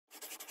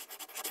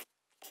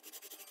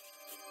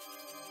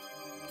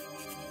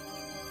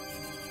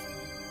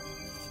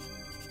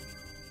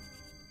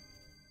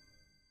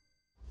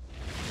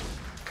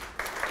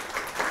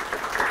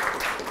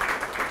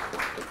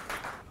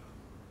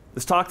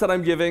This talk that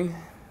I'm giving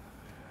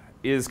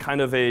is kind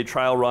of a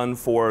trial run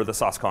for the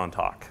SOSCON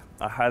talk.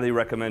 I highly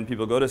recommend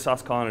people go to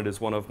SOSCON. It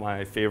is one of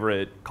my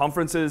favorite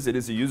conferences. It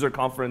is a user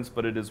conference,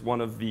 but it is one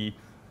of the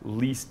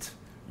least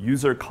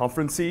user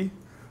conference-y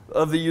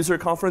of the user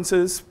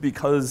conferences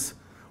because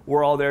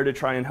we're all there to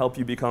try and help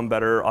you become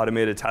better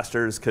automated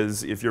testers,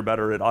 because if you're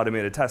better at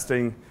automated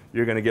testing,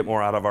 you're going to get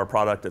more out of our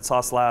product at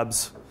Sauce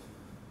Labs.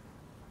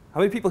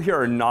 How many people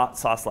here are not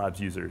Sauce Labs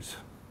users?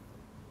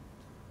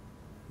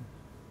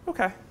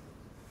 OK.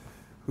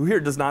 Who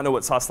here does not know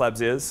what Sauce Labs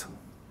is?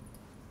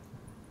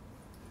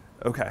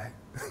 OK.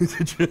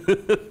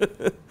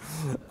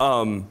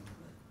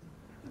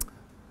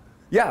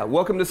 Yeah,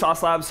 welcome to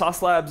Sauce Labs.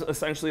 Sauce Labs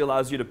essentially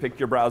allows you to pick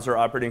your browser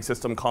operating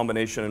system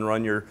combination and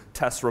run your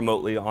tests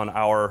remotely on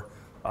our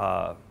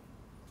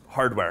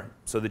hardware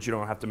so that you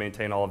don't have to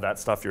maintain all of that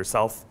stuff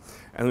yourself.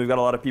 And we've got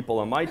a lot of people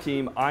on my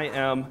team. I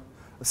am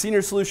a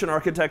senior solution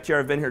architect here.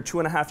 I've been here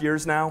 2.5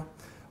 years now.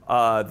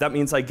 That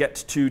means I get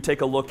to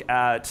take a look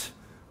at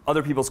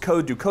other people's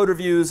code, do code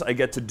reviews. I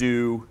get to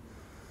do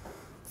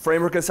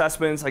framework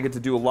assessments. I get to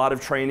do a lot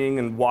of training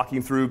and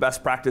walking through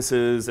best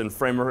practices and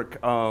framework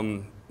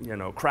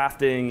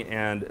crafting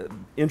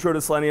and intro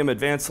to Selenium,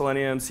 advanced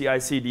Selenium,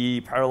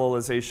 CI/CD,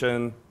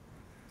 parallelization,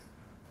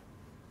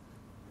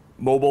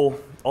 mobile,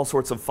 all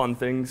sorts of fun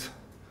things.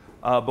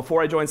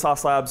 Before I joined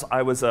Sauce Labs,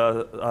 I was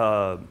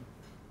a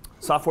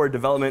software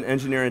development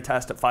engineer and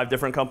test at 5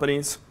 different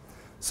companies.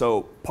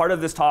 So part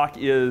of this talk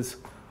is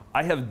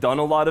I have done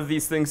a lot of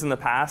these things in the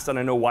past, and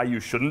I know why you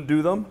shouldn't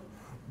do them,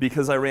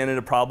 because I ran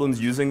into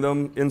problems using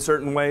them in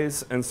certain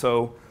ways. And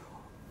so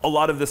a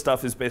lot of this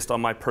stuff is based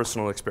on my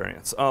personal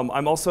experience.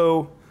 I'm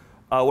also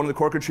one of the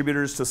core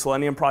contributors to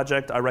Selenium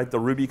project. I write the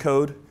Ruby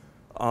code.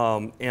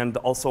 And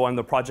also I'm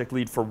the project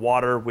lead for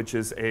Water, which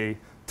is a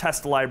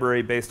test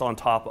library based on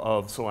top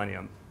of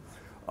Selenium.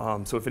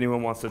 So if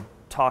anyone wants to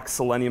talk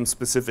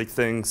Selenium-specific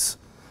things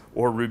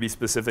or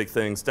Ruby-specific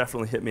things,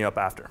 definitely hit me up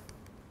after.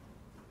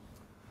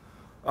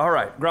 All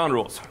right, ground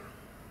rules.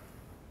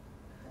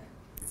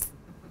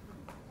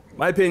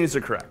 My opinions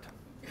are correct.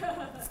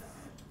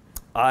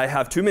 I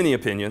have too many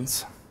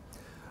opinions.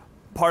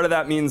 Part of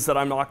that means that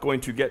I'm not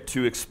going to get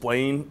to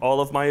explain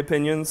all of my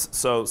opinions,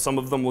 so some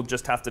of them will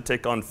just have to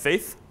take on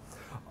faith.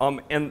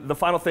 And the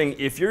final thing,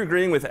 if you're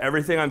agreeing with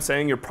everything I'm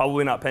saying, you're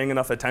probably not paying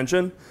enough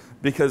attention,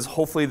 because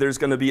hopefully there's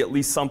going to be at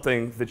least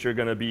something that you're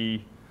going to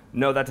be,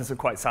 no, that doesn't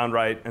quite sound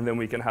right, and then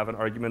we can have an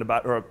argument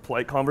about, or a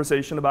polite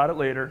conversation about it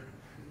later,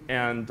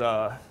 and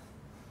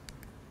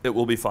it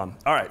will be fun.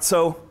 All right,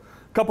 so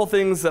a couple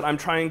things that I'm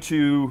trying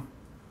to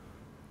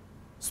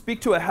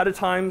speak to ahead of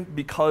time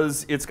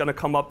because it's going to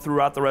come up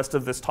throughout the rest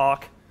of this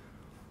talk.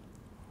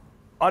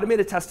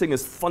 Automated testing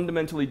is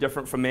fundamentally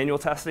different from manual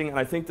testing, and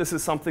I think this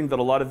is something that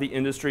a lot of the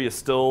industry is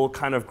still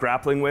kind of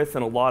grappling with,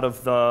 and a lot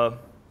of the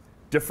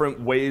different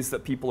ways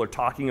that people are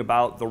talking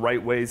about the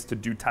right ways to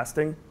do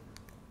testing.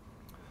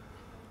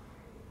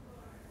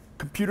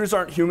 Computers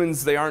aren't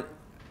humans. They aren't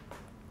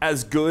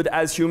as good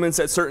as humans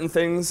at certain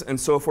things, and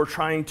so if we're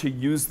trying to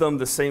use them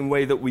the same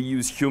way that we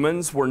use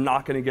humans, we're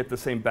not going to get the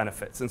same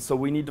benefits. And so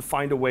we need to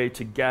find a way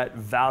to get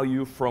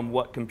value from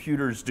what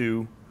computers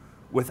do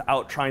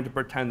without trying to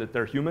pretend that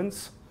they're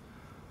humans.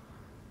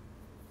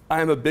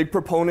 I am a big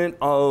proponent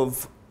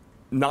of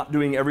not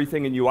doing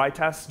everything in UI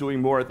tests,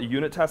 doing more at the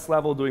unit test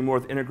level, doing more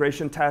with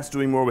integration tests,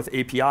 doing more with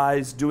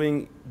APIs,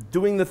 doing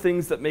the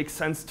things that make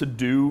sense to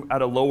do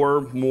at a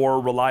lower,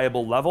 more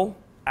reliable level,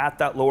 at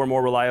that lower,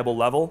 more reliable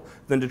level,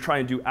 than to try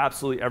and do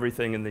absolutely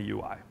everything in the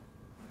UI. I'm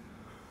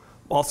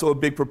also a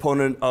big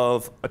proponent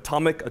of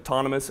atomic,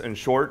 autonomous, and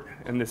short,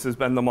 and this has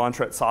been the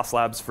mantra at Sauce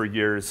Labs for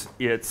years.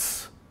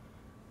 It's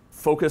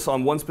focus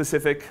on one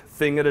specific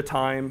thing at a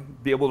time,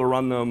 be able to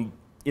run them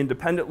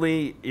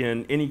independently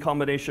in any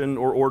combination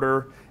or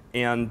order,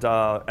 and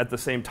at the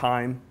same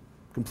time,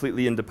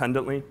 completely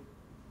independently.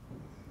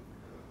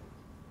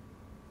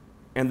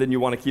 And then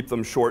you want to keep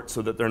them short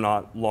so that they're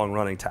not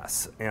long-running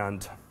tests.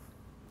 And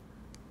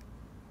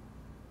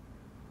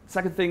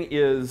second thing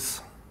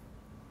is,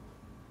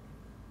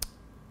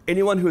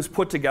 anyone who has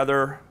put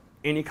together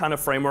any kind of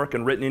framework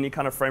and written any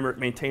kind of framework,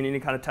 maintained any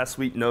kind of test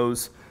suite,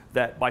 knows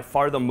that by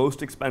far the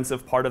most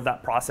expensive part of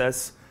that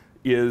process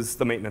is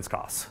the maintenance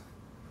costs.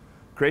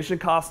 Creation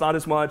costs, not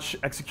as much.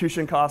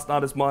 Execution costs,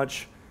 not as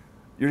much.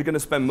 You're going to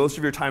spend most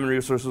of your time and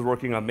resources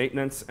working on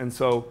maintenance. And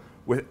so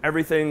with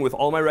everything, with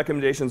all my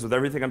recommendations, with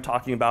everything I'm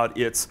talking about,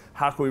 it's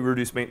how can we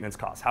reduce maintenance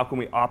costs? How can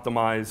we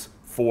optimize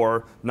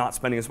for not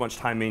spending as much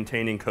time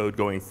maintaining code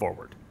going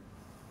forward?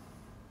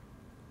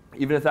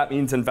 Even if that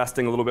means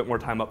investing a little bit more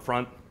time up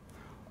front.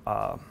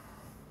 And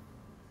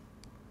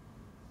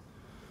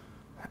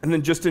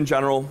then just in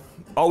general,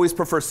 always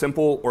prefer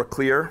simple or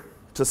clear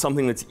to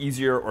something that's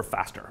easier or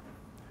faster.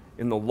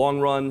 In the long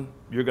run,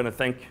 you're going to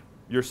thank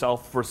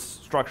yourself for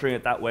structuring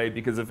it that way,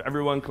 because if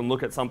everyone can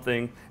look at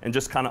something and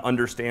just kind of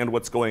understand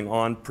what's going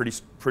on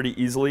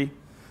pretty easily,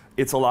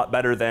 it's a lot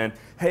better than,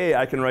 hey,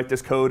 I can write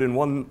this code in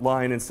 1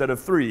 line instead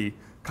of 3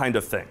 kind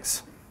of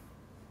things.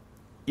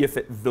 If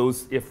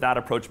that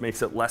approach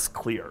makes it less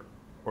clear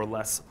or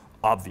less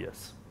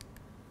obvious.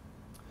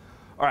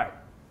 All right,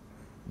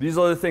 these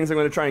are the things I'm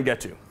going to try and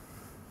get to.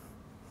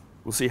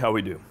 We'll see how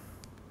we do.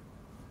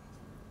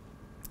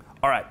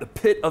 All right, the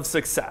pit of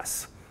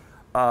success.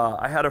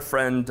 I had a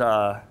friend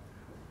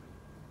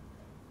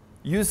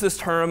use this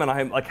term, and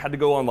I had to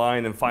go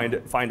online and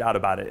find out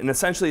about it. And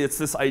essentially, it's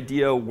this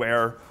idea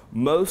where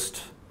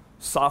most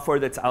software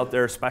that's out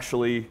there,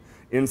 especially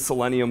in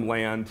Selenium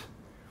land,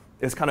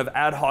 is kind of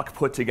ad hoc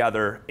put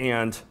together,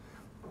 and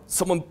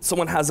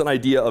someone has an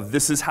idea of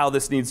this is how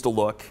this needs to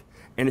look.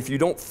 And if you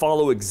don't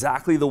follow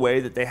exactly the way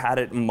that they had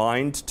it in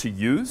mind to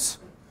use,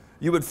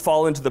 you would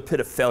fall into the pit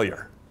of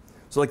failure.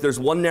 So like there's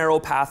one narrow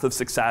path of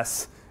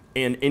success,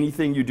 and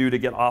anything you do to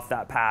get off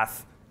that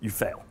path, you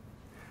fail.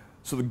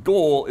 So the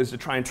goal is to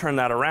try and turn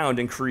that around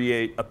and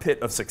create a pit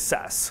of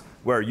success,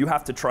 where you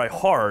have to try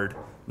hard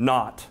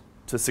not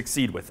to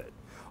succeed with it.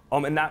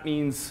 And that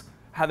means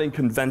having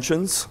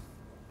conventions.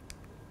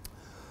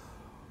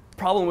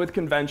 Problem with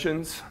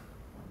conventions,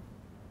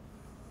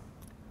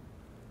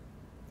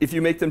 if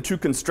you make them too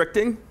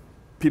constricting,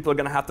 people are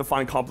going to have to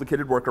find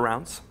complicated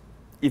workarounds.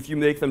 If you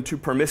make them too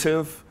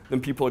permissive,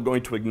 then people are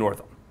going to ignore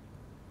them.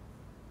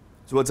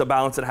 So it's a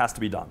balance that has to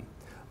be done.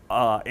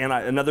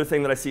 Another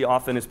thing that I see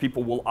often is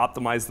people will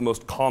optimize the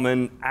most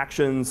common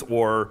actions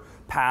or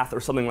path or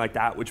something like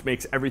that, which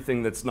makes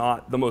everything that's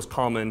not the most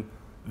common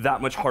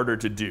that much harder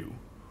to do.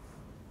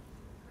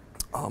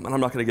 And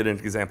I'm not going to get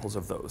into examples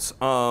of those.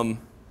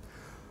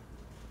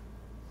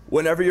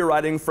 Whenever you're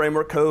writing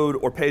framework code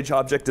or page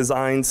object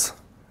designs,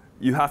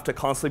 you have to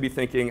constantly be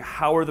thinking,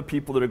 how are the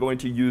people that are going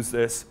to use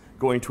this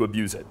going to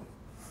abuse it?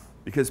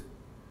 Because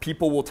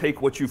people will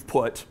take what you've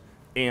put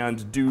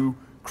and do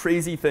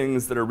crazy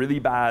things that are really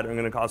bad and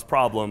going to cause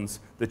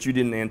problems that you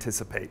didn't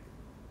anticipate.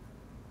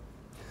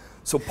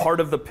 So part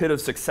of the pit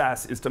of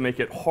success is to make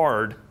it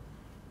hard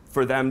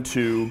for them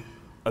to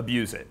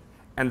abuse it.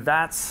 And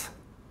that's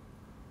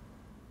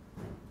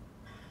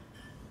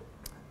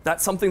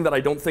something that I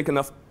don't think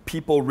enough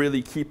people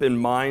really keep in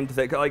mind.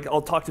 That, like,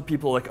 I'll talk to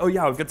people like, oh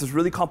yeah, we've got this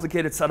really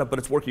complicated setup, but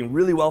it's working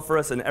really well for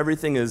us, and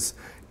everything is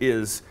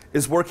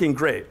working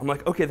great. I'm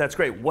like, okay, that's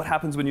great. What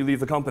happens when you leave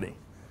the company?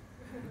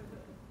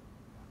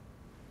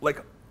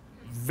 Like,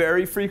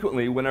 very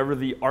frequently, whenever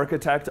the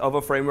architect of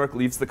a framework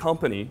leaves the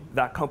company,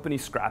 that company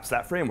scraps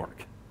that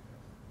framework.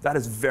 That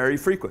is very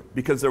frequent,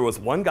 because there was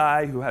one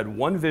guy who had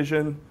one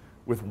vision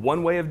with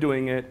one way of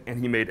doing it, and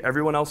he made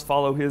everyone else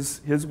follow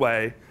his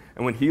way.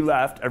 And when he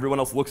left, everyone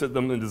else looks at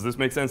them and, does this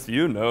make sense to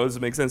you? No. Does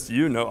it make sense to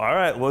you? No. All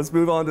right, well, let's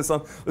move on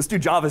to let's do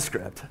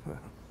JavaScript.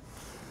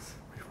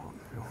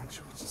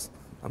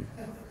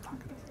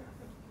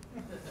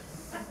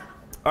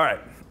 All right,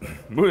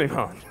 moving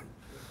on.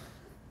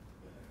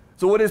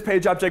 So what is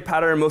page object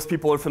pattern? Most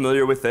people are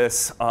familiar with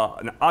this.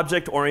 An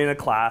object-oriented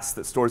class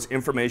that stores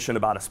information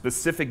about a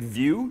specific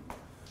view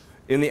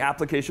in the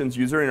application's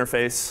user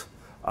interface.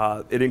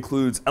 It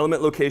includes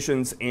element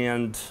locations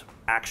and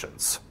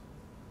actions.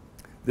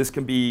 This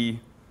can be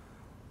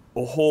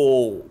a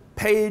whole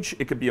page.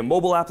 It could be a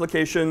mobile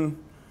application.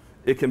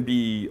 It can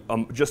be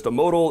just a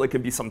modal. It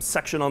can be some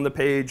section on the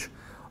page.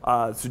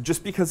 So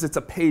just because it's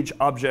a page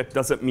object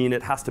doesn't mean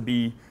it has to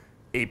be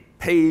a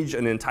page,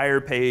 an entire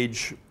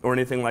page, or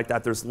anything like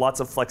that. There's lots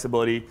of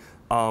flexibility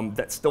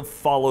that still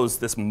follows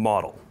this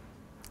model.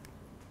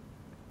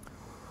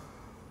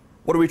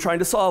 What are we trying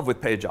to solve with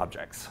page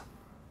objects?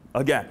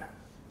 Again,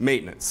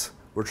 maintenance.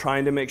 We're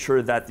trying to make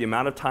sure that the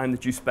amount of time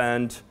that you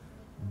spend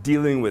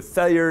dealing with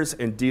failures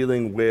and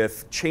dealing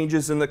with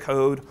changes in the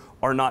code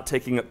are not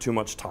taking up too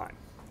much time.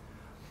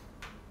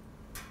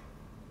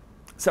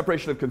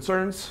 Separation of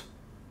concerns,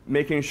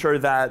 making sure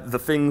that the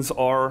things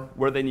are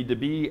where they need to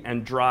be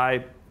and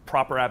dry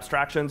proper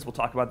abstractions. We'll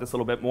talk about this a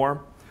little bit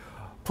more.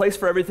 Place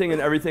for everything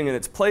and everything in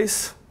its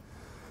place.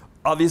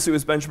 Obviously, it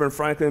was Benjamin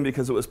Franklin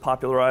because it was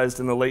popularized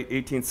in the late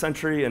 18th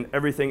century, and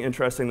everything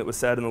interesting that was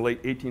said in the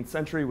late 18th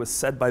century was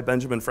said by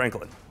Benjamin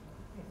Franklin.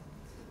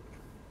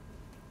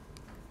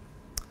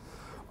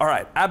 All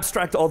right,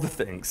 abstract all the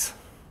things.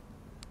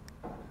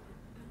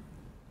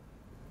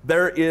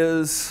 There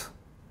is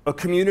a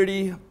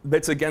community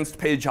that's against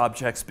page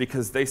objects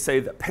because they say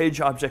that page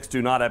objects do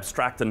not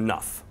abstract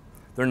enough.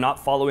 They're not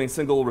following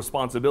single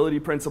responsibility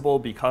principle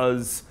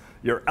because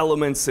your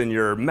elements and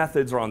your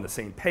methods are on the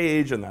same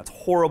page, and that's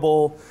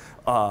horrible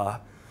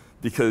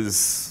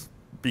because.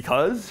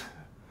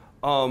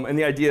 And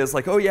the idea is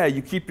like, oh yeah,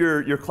 you keep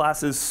your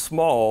classes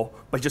small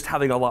by just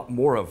having a lot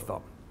more of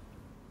them.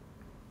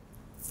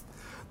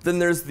 Then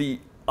there's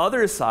the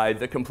other side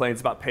that complains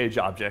about page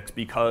objects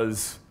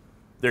because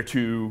they're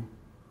too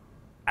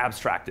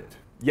abstracted.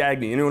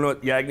 YAGNI, anyone know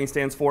what YAGNI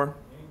stands for?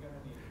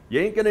 You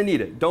ain't gonna need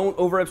it. Don't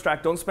over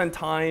abstract, don't spend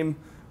time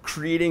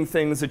creating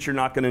things that you're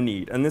not gonna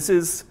need. And this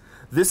is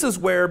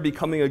where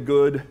becoming a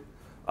good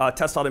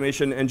test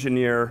automation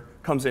engineer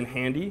comes in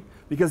handy,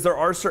 because there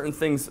are certain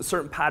things,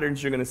 certain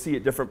patterns you're gonna see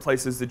at different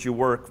places that you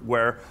work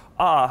where,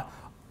 I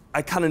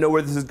kind of know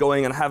where this is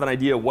going and I have an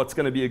idea what's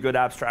gonna be a good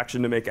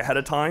abstraction to make ahead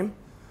of time.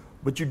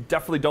 But you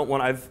definitely don't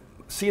want, I've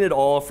seen it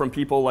all from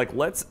people like,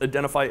 let's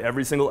identify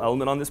every single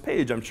element on this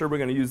page. I'm sure we're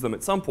going to use them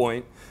at some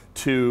point,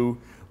 to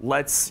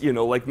let's,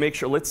 make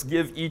sure, let's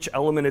give each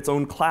element its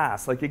own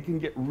class. Like, it can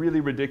get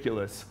really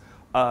ridiculous.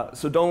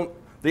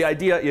 The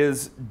idea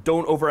is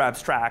don't over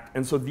abstract.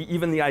 And so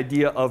even the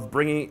idea of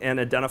bringing and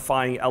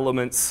identifying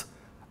elements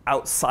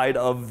outside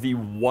of the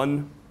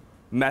one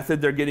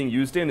method they're getting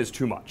used in is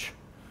too much.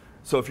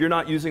 So if you're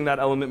not using that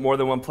element more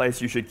than one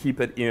place, you should keep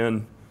it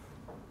in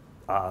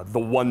the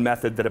one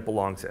method that it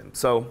belongs in.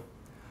 So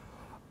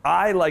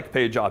I like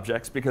page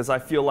objects because I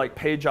feel like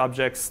page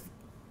objects,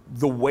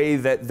 the way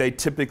that they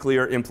typically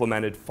are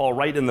implemented, fall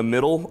right in the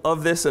middle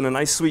of this in a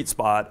nice sweet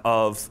spot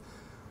of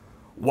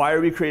why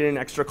are we creating an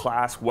extra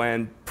class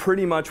when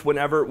pretty much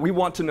whenever we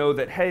want to know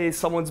that, hey,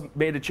 someone's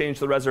made a change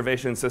to the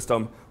reservation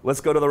system,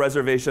 let's go to the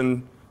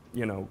reservation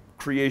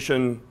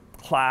creation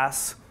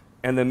class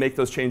and then make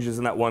those changes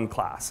in that one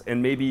class.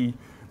 And maybe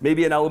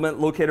an element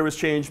locator was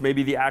changed,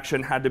 maybe the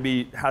action had to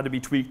be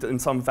tweaked in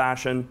some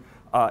fashion.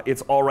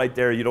 It's all right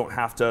there. You don't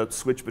have to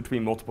switch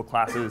between multiple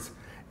classes.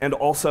 And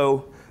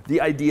also the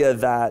idea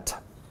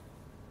that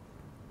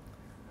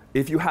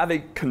if you have a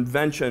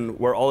convention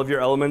where all of your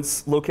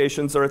elements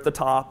locations are at the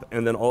top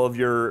and then all of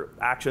your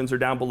actions are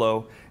down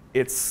below,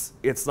 it's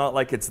not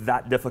like it's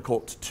that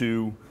difficult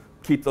to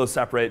keep those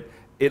separate.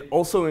 It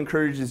also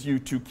encourages you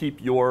to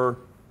keep your,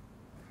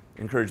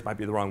 encourage might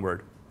be the wrong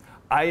word.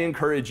 I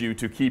encourage you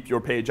to keep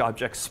your page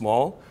objects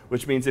small,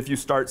 which means if you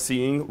start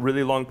seeing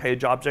really long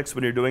page objects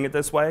when you're doing it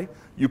this way,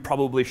 you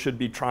probably should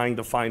be trying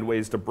to find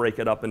ways to break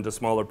it up into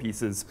smaller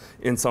pieces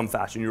in some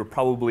fashion. You'll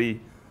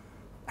probably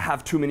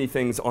have too many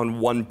things on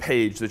one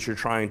page that you're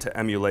trying to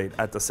emulate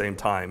at the same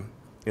time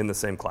in the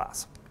same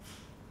class.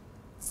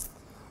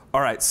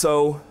 All right,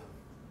 so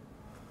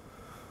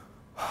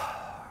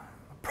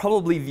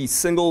probably the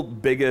single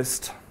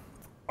biggest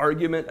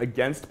argument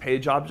against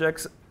page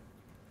objects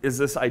is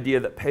this idea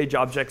that page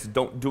objects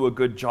don't do a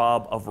good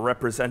job of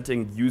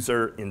representing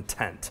user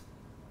intent.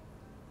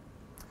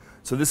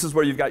 So this is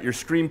where you've got your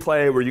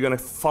screenplay, where you're going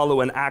to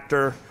follow an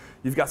actor.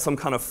 You've got some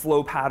kind of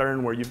flow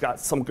pattern where you've got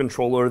some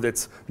controller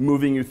that's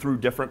moving you through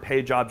different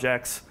page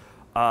objects.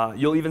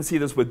 You'll even see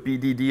this with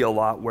BDD a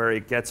lot, where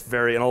it gets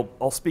very, and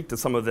I'll speak to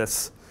some of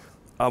this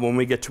when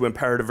we get to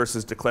imperative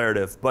versus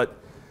declarative. But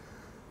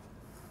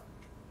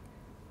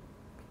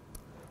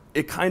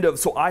it kind of,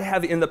 so I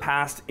have in the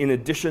past, in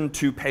addition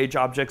to page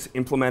objects,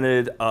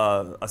 implemented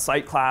a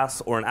site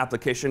class or an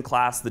application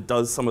class that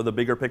does some of the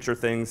bigger picture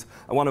things.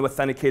 I want to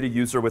authenticate a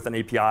user with an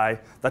API.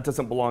 That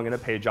doesn't belong in a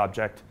page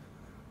object.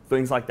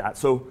 Things like that.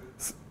 So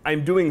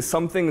I'm doing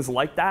some things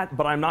like that,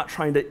 but I'm not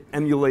trying to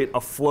emulate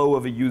a flow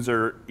of a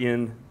user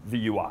in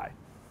the UI.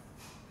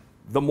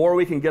 The more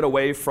we can get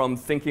away from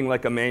thinking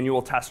like a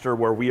manual tester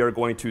where we are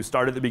going to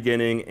start at the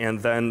beginning and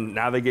then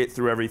navigate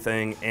through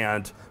everything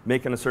and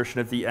make an assertion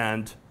at the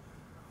end,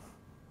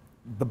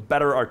 the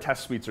better our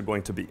test suites are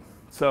going to be.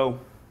 So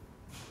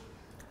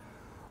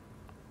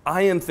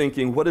I am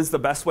thinking, what is the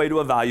best way to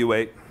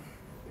evaluate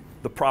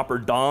the proper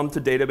DOM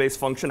to database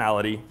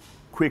functionality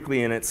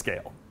quickly and at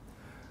scale?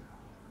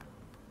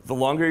 The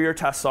longer your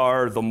tests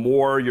are, the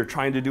more you're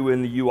trying to do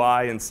in the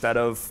UI instead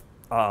of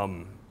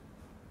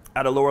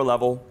at a lower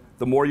level,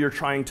 the more you're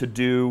trying to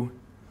do,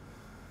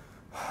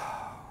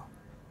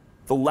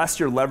 the less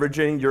you're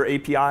leveraging your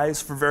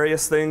APIs for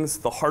various things,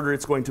 the harder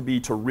it's going to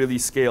be to really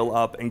scale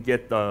up and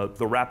get the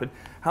rapid.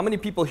 How many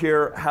people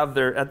here have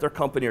at their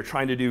company are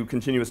trying to do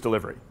continuous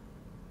delivery?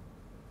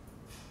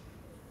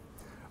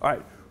 All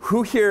right,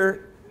 who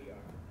here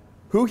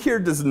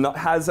does not,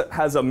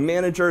 has a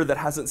manager that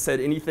hasn't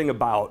said anything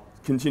about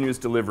continuous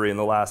delivery in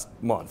the last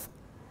month?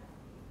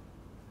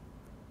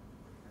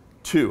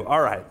 2,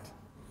 all right.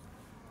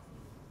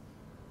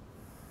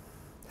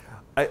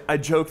 I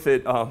joke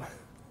that,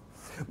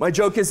 my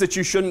joke is that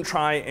you shouldn't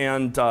try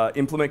and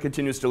implement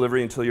continuous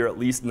delivery until you're at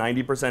least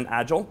 90%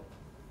 agile.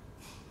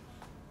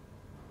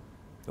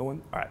 No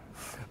one? All right.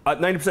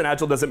 90%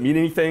 agile doesn't mean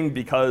anything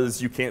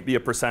because you can't be a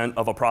percent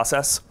of a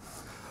process.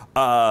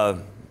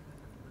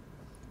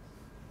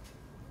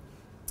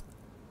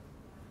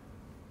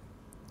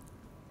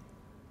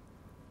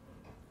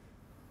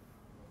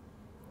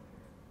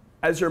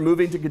 As you're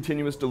moving to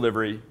continuous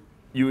delivery,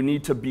 you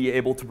need to be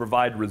able to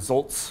provide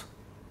results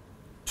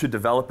to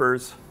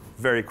developers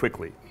very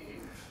quickly.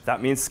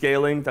 That means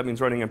scaling, that means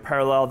running in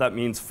parallel, that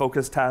means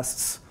focus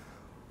tests.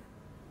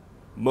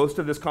 Most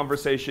of this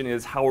conversation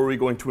is how are we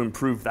going to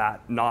improve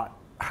that, not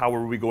how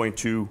are we going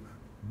to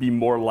be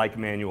more like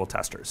manual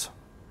testers.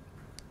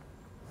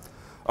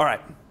 All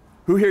right,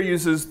 who here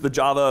uses the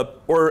Java,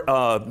 or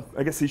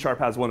I guess C#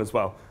 has one as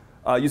well,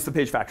 use the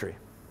page factory?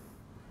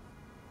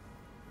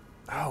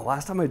 Oh,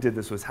 last time I did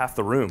this was half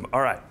the room.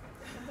 All right.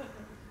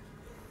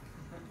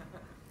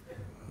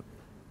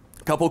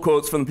 A couple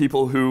quotes from the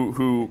people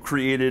who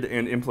created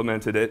and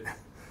implemented it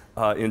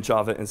in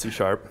Java and C#.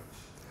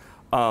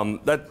 I'm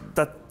not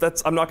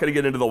going to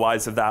get into the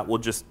whys of that. We'll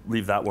just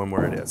leave that one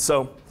where it is.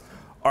 So,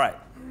 all right.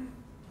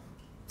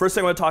 First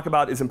thing I want to talk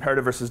about is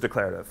imperative versus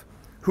declarative.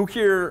 Who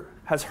here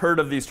has heard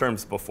of these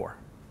terms before?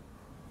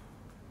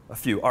 A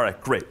few. All right,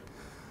 great.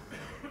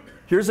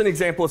 Here's an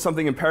example of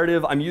something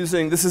imperative. I'm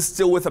using, this is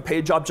still with a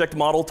page object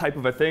model type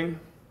of a thing.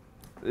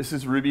 This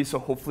is Ruby, so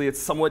hopefully it's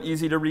somewhat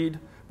easy to read.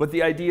 But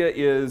the idea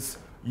is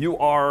you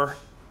are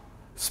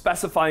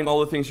specifying all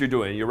the things you're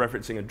doing. You're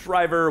referencing a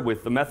driver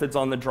with the methods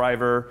on the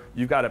driver.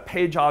 You've got a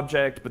page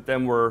object, but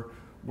then we're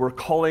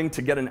calling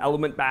to get an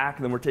element back,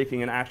 and then we're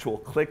taking an actual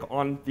click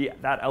on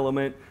that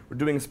element. We're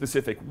doing a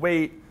specific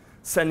weight,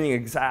 sending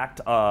exact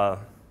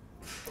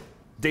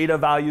data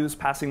values,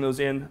 passing those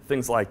in,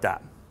 things like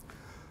that.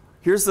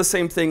 Here's the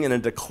same thing in a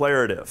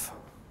declarative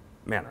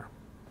manner.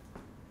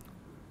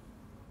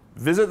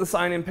 Visit the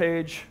sign-in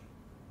page,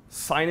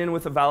 sign in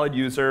with a valid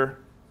user,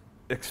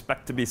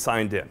 expect to be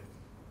signed in.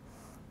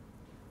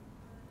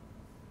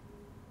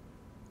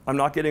 I'm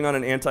not getting on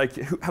an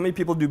how many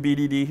people do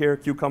BDD here?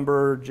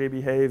 Cucumber,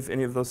 JBehave,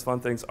 any of those fun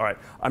things? All right,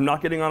 I'm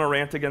not getting on a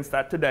rant against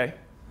that today.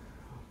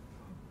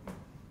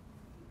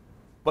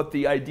 But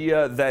the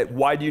idea that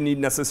why do you need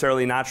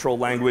necessarily natural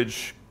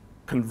language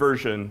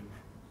conversion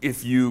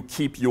if you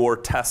keep your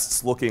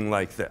tests looking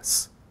like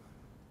this?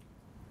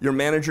 Your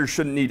manager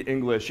shouldn't need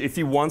English. If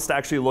he wants to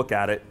actually look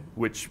at it,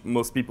 which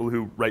most people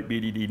who write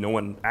BDD, no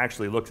one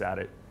actually looks at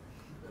it.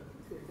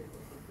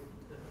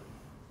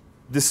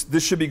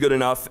 This should be good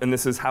enough, and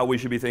this is how we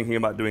should be thinking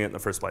about doing it in the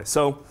first place.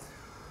 So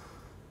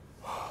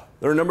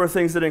there are a number of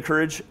things that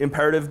encourage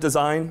imperative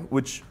design,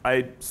 which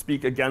I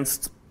speak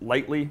against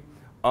lightly.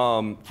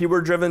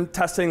 Keyword-driven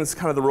testing is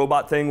kind of the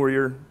robot thing where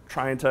you're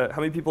trying to,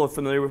 how many people are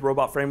familiar with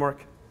robot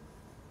framework?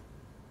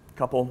 A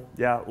couple,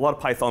 yeah. A lot of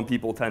Python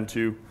people tend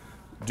to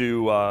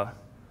do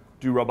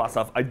robot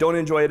stuff. I don't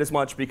enjoy it as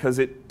much because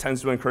it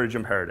tends to encourage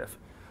imperative.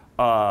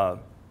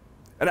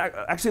 And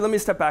actually, let me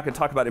step back and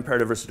talk about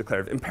imperative versus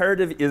declarative.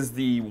 Imperative is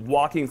the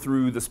walking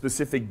through the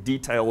specific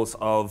details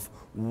of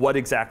what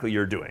exactly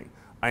you're doing.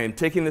 I am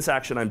taking this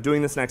action, I'm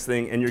doing this next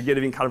thing, and you're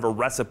giving kind of a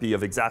recipe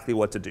of exactly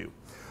what to do.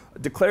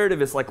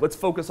 Declarative is like, let's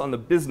focus on the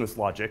business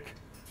logic,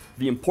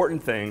 the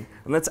important thing,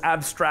 and let's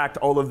abstract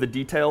all of the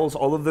details,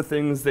 all of the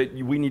things that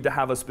we need to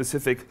have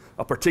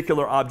a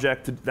particular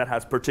object that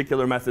has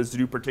particular methods to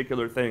do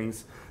particular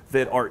things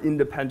that are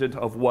independent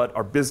of what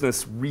our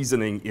business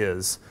reasoning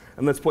is.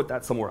 And let's put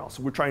that somewhere else.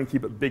 So we're trying to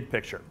keep it big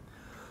picture.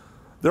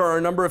 There are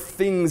a number of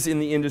things in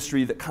the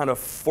industry that kind of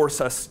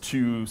force us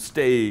to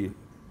stay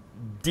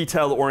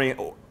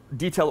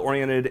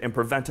detail-oriented and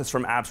prevent us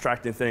from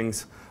abstracting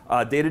things.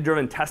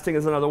 Data-driven testing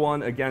is another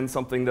one. Again,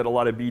 something that a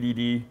lot of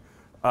BDD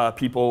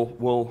people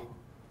will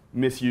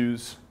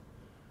misuse.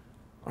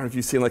 I don't know if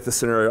you've seen like the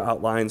scenario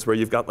outlines where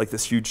you've got like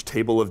this huge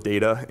table of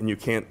data and you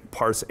can't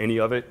parse any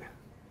of it.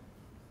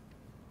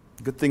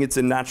 Good thing it's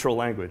in natural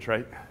language,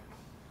 right?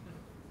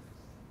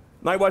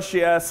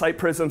 Nightwatch.js,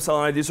 SitePrism,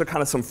 Selenium, these are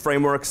kind of some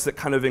frameworks that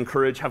kind of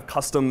have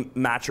custom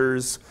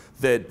matchers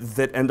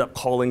that end up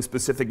calling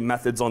specific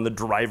methods on the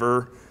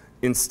driver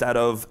instead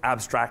of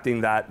abstracting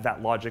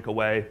that logic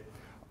away.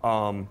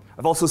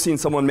 I've also seen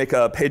someone make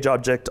a page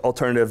object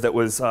alternative that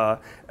was,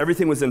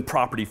 everything was in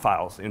property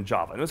files in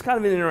Java. And it was kind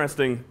of an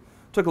interesting,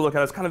 took a look at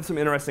it, it's kind of some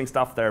interesting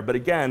stuff there. But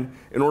again,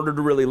 in order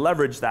to really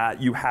leverage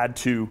that, you had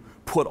to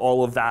put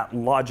all of that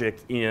logic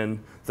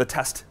in the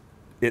test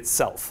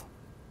itself.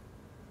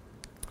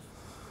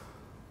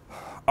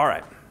 All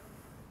right,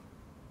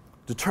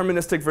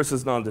 deterministic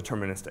versus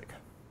non-deterministic.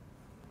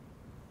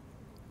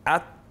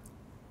 At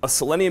a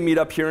Selenium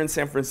Meetup here in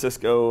San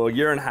Francisco a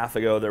year and a half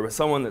ago, there was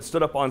someone that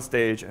stood up on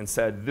stage and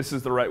said, this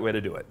is the right way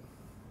to do it.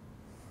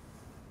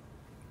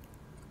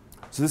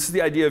 So this is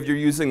the idea of you're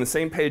using the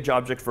same page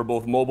object for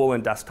both mobile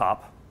and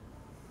desktop,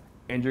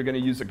 and you're going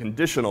to use a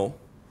conditional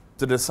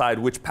to decide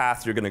which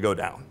path you're going to go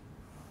down.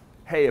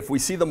 Hey, if we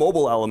see the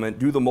mobile element,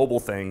 do the mobile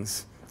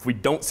things. If we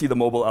don't see the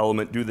mobile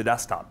element, do the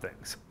desktop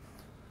things.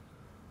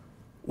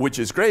 Which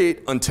is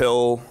great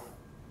until,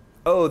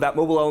 oh, that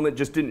mobile element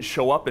just didn't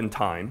show up in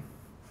time,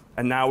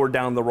 and now we're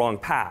down the wrong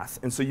path.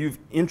 And so you've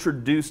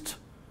introduced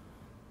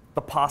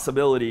the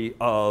possibility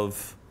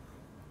of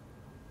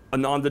a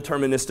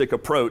non-deterministic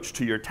approach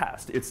to your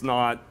test. It's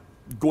not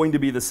going to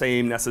be the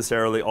same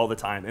necessarily all the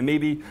time. And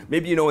maybe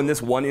you know in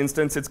this one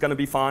instance it's going to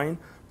be fine,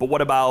 but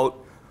what about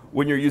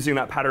when you're using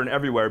that pattern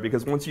everywhere?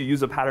 Because once you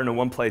use a pattern in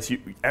one place,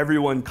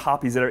 everyone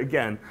copies it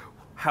again.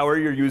 How are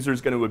your users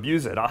going to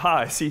abuse it? Aha,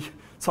 I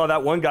saw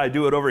that one guy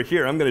do it over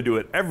here. I'm going to do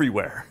it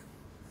everywhere.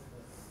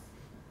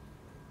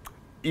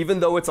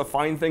 Even though it's a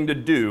fine thing to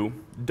do,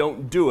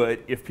 don't do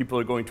it if people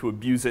are going to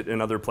abuse it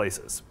in other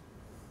places.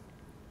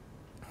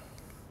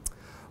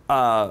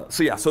 So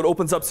it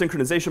opens up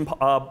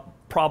synchronization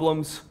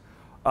problems.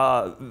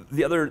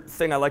 The other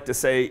thing I like to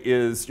say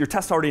is your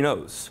test already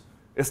knows.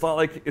 It's not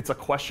like it's a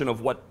question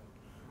of what,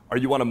 are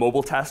you on a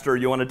mobile test or are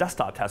you on a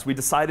desktop test? We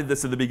decided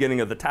this at the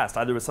beginning of the test,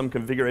 either with some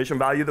configuration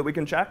value that we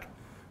can check,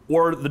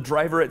 or the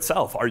driver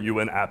itself. Are you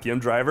an Appium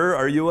driver?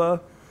 Are you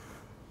a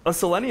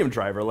Selenium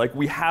driver? Like,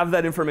 we have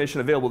that information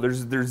available.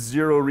 There's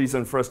zero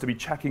reason for us to be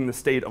checking the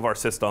state of our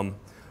system,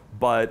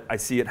 but I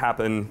see it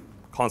happen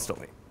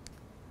constantly.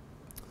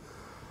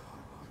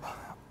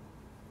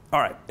 All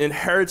right,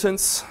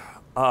 inheritance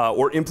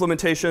or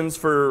implementations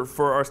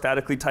for our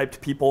statically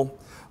typed people,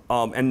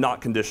 and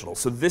not conditional.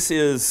 So this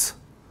is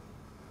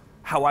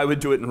how I would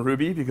do it in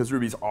Ruby, because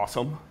Ruby's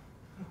awesome.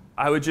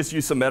 I would just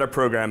use some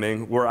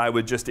metaprogramming where it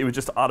would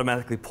just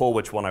automatically pull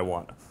which one I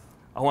want.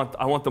 I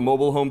want the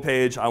mobile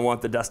homepage, I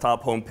want the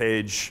desktop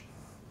homepage,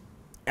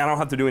 and I don't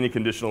have to do any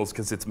conditionals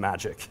because it's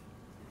magic.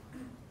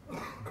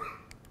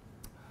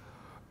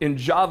 In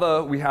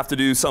Java, we have to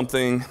do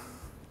something.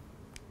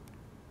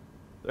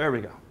 There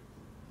we go.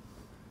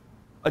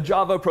 A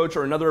Java approach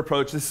or another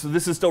approach,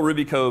 this is still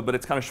Ruby code, but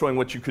it's kind of showing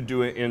what you could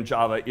do in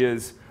Java,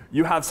 is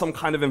you have some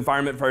kind of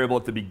environment variable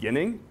at the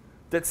beginning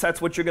that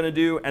sets what you're going to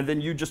do, and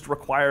then you just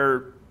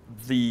require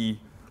the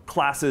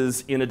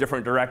classes in a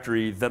different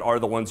directory that are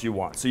the ones you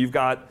want. So you've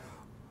got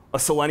a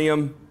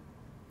Selenium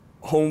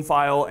home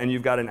file and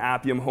you've got an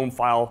Appium home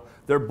file.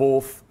 They're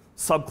both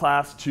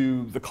subclass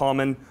to the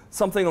common,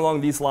 something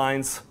along these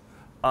lines.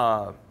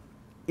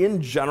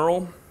 In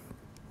general,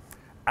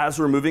 as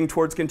we're moving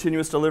towards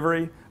continuous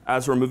delivery,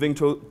 as we're moving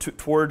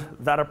toward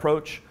that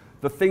approach,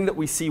 the thing that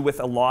we see with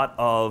a lot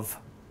of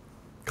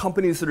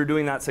companies that are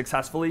doing that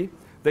successfully,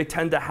 they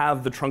tend to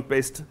have the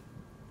trunk-based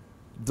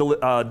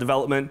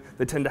development.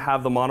 They tend to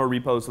have the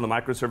monorepos and the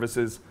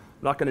microservices.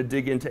 I'm not going to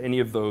dig into any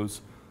of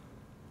those.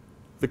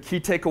 The key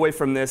takeaway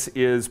from this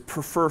is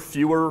prefer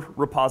fewer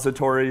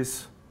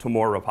repositories to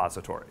more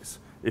repositories.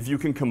 If you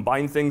can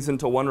combine things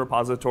into one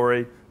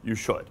repository, you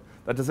should.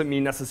 That doesn't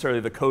mean necessarily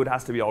the code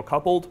has to be all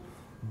coupled,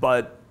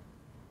 but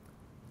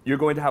you're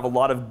going to have a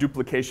lot of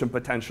duplication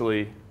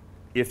potentially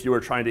if you are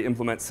trying to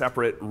implement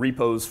separate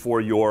repos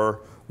for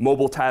your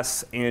mobile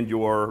tests and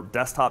your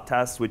desktop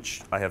tests,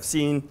 which I have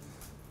seen.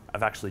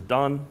 I've actually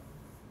done.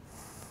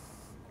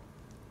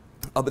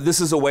 But this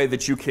is a way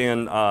that you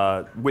can,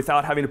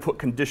 without having to put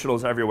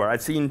conditionals everywhere.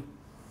 I've seen,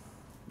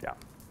 yeah,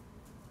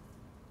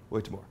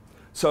 way too more.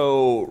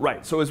 So,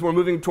 right, so as we're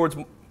moving towards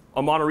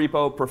a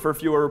monorepo, prefer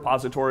fewer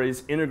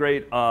repositories,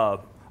 integrate,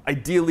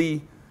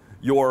 ideally,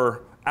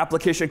 your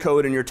application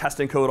code and your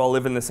testing code all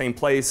live in the same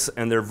place,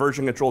 and they're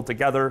version controlled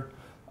together.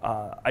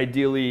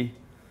 Ideally,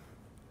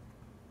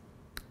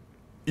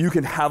 you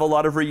can have a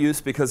lot of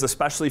reuse, because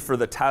especially for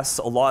the tests,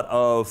 a lot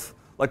of,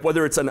 like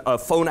whether it's a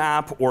phone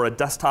app or a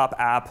desktop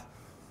app,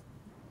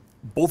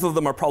 both of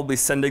them are probably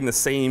sending the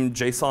same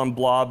JSON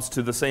blobs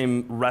to the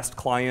same REST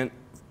client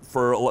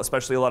for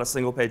especially a lot of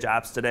single page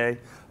apps today.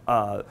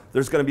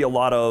 There's going to be a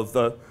lot of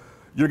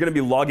you're going to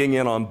be logging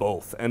in on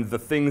both. And the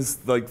things,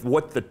 like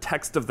what the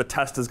text of the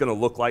test is going to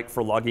look like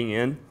for logging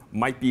in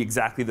might be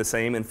exactly the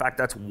same. In fact,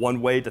 that's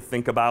one way to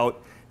think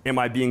about, am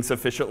I being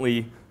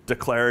sufficiently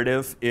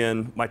declarative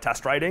in my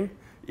test writing,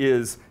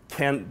 is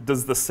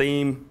does the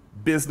same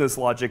business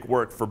logic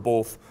work for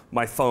both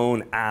my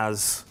phone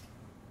as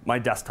my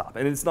desktop?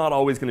 And it's not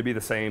always going to be the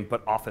same,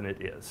 but often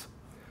it is.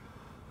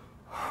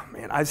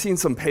 Man, I've seen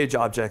some page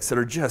objects that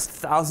are just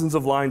thousands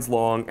of lines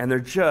long, and they're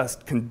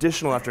just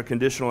conditional after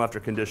conditional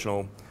after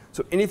conditional.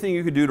 So anything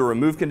you could do to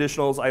remove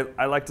conditionals,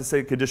 I like to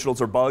say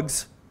conditionals are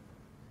bugs.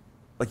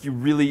 Like you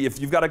really,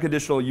 if you've got a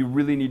conditional, you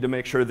really need to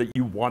make sure that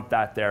you want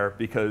that there,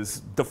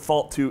 because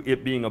default to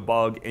it being a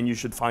bug, and you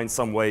should find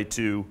some way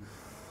to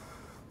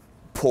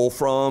pull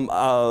from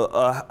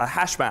a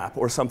hash map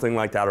or something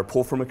like that, or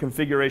pull from a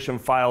configuration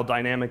file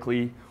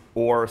dynamically,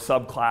 or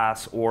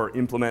subclass, or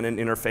implement an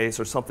interface,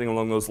 or something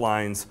along those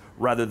lines,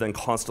 rather than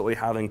constantly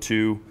having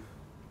to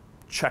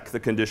check the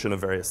condition of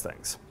various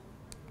things.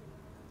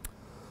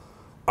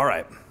 All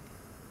right.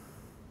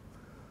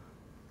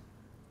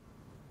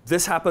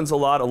 This happens a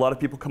lot. A lot of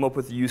people come up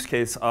with the use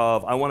case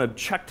of, I want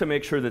to check to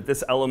make sure that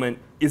this element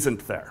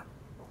isn't there.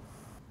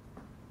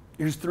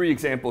 Here's 3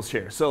 examples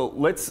here. So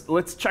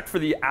let's check for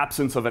the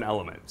absence of an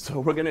element.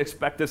 So we're going to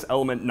expect this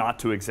element not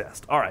to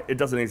exist. All right, it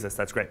doesn't exist.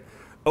 That's great.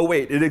 Oh,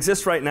 wait, it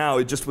exists right now.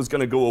 It just was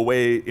going to go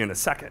away in a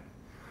second.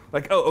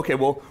 Like, oh, OK,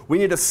 well, we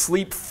need to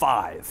sleep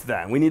 5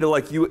 then. We need to,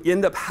 like, you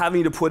end up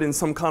having to put in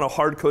some kind of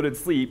hard-coded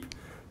sleep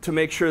to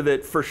make sure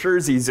that for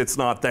surezies it's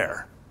not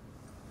there.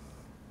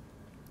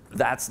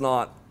 That's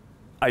not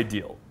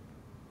ideal.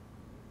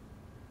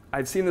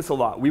 I've seen this a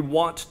lot. We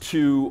want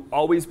to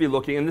always be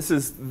looking, and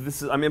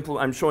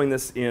I'm showing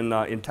this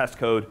in test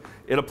code.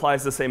 It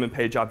applies the same in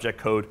page object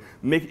code.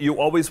 You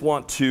always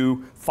want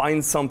to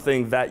find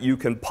something that you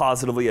can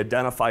positively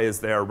identify as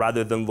there,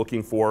 rather than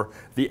looking for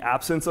the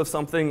absence of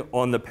something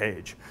on the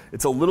page.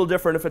 It's a little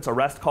different if it's a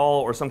REST call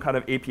or some kind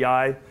of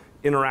API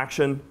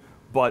interaction,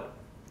 but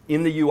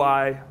in the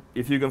UI,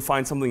 if you can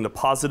find something to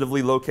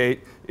positively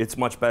locate, it's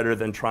much better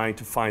than trying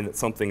to find that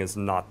something is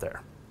not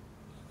there.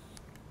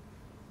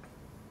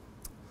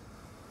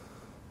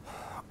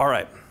 All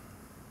right,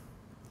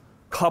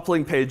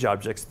 coupling page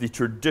objects. The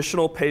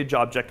traditional page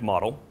object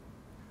model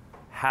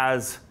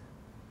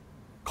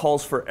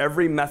calls for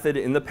every method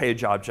in the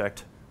page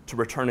object to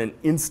return an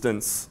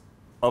instance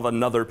of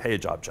another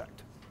page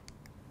object.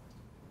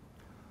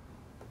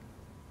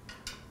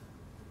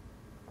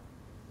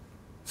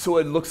 So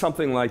it looks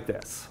something like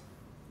this.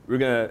 We're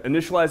going to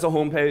initialize a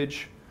home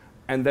page,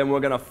 and then we're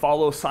going to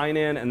follow sign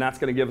in, and that's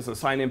going to give us a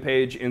sign in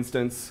page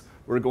instance.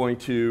 We're going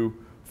to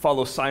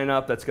follow sign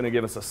up. That's going to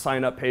give us a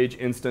sign up page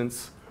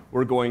instance.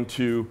 We're going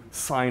to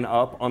sign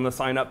up on the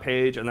sign up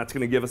page, and that's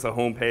going to give us a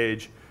home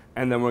page,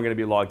 and then we're going to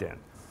be logged in.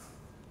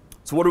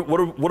 So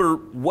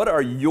what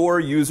are your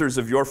users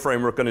of your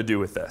framework going to do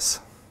with this?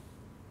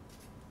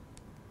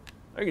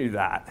 They're going to do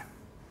that,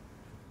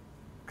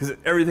 because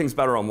everything's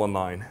better on one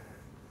line.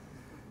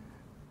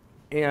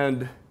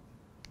 And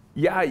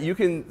yeah, you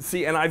can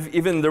see, and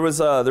there was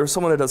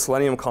someone at a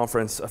Selenium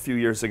conference a few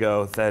years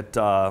ago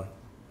that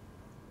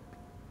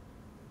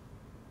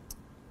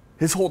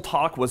his whole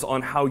talk was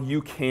on how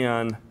you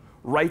can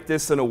write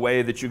this in a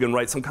way that you can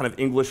write some kind of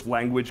English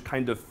language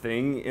kind of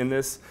thing in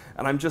this.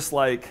 And I'm just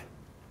like,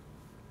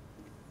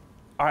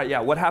 all right, yeah,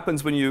 what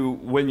happens when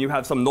you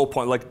have some null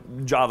point,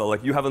 like Java,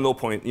 like you have a null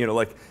point,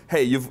 like,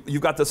 hey,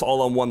 you've got this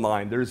all on one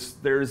line.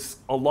 There's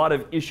a lot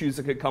of issues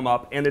that could come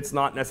up, and it's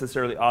not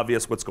necessarily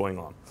obvious what's going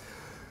on.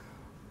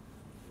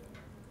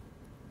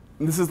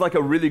 And this is like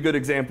a really good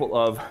example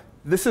of,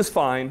 this is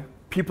fine,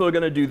 people are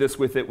going to do this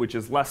with it, which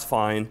is less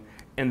fine,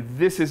 and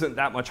this isn't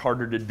that much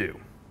harder to do.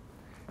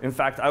 In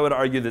fact, I would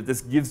argue that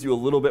this gives you a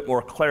little bit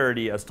more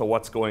clarity as to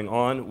what's going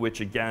on, which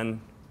again,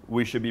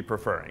 we should be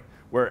preferring,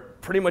 where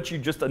pretty much you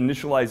just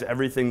initialize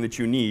everything that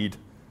you need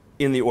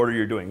in the order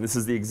you're doing. This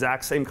is the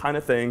exact same kind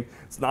of thing.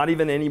 It's not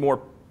even any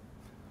more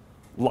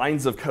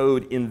lines of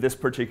code in this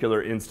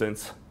particular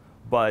instance,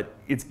 but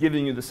it's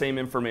giving you the same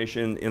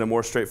information in a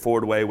more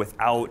straightforward way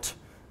without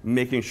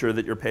making sure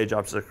that your page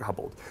objects are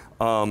coupled.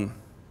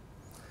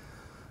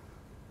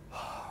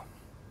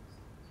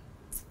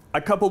 I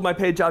coupled my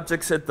page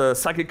objects at the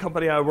second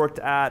company I worked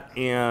at,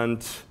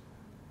 and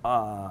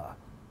I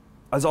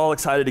was all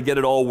excited to get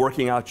it all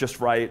working out just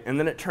right. And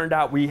then it turned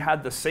out we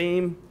had the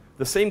same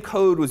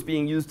code was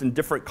being used in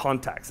different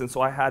contexts. And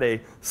so I had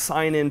a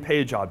sign-in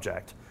page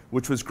object,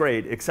 which was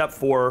great, except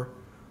for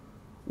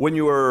when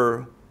you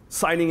were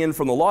signing in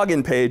from the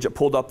login page, it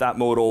pulled up that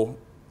modal,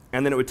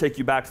 and then it would take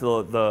you back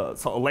to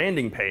the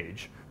landing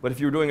page. But if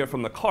you were doing it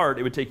from the cart,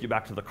 it would take you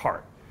back to the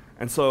cart.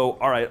 And so,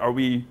 all right, are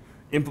we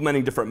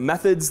implementing different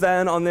methods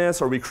then on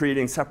this? Are we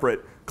creating separate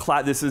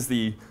class? This is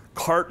the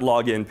cart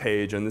login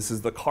page, and this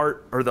is the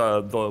cart, or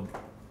the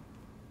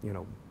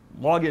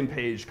login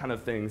page kind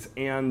of things,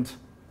 and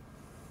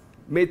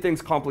made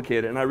things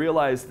complicated. And I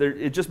realized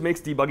it just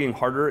makes debugging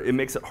harder. It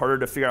makes it harder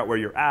to figure out where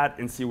you're at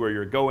and see where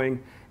you're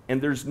going.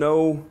 And there's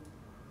no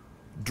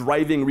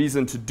driving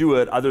reason to do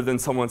it other than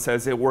someone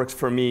says, it works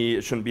for me,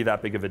 it shouldn't be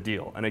that big of a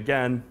deal. And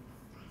again,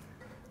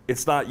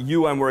 it's not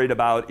you I'm worried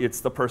about,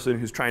 it's the person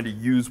who's trying to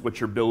use what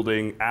you're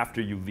building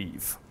after you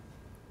leave.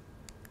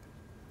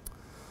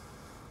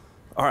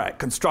 All right,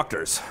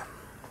 constructors.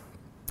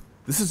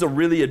 This is a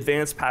really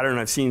advanced pattern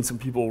I've seen some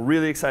people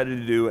really excited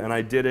to do, and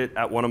I did it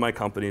at one of my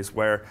companies,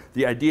 where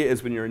the idea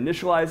is when you're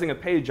initializing a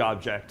page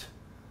object,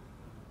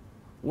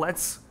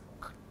 let's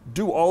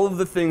do all of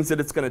the things that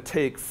it's going to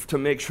take to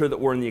make sure that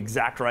we're in the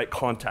exact right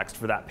context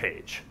for that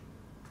page.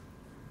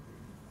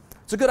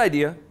 It's a good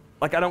idea.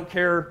 Like, I don't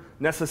care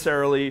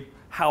necessarily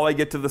how I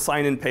get to the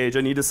sign-in page.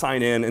 I need to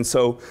sign in, and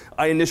so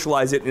I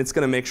initialize it, and it's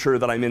going to make sure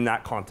that I'm in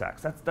that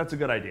context. That's a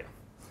good idea.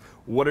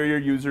 What are your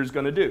users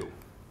going to do?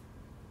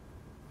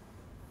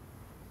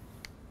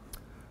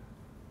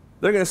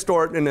 They're going to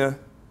store it in a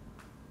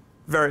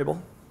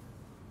variable,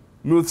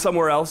 move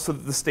somewhere else so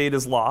that the state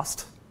is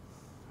lost,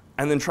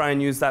 and then try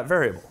and use that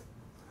variable.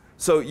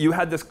 So you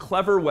had this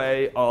clever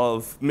way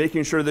of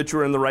making sure that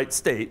you're in the right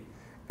state,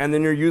 and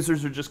then your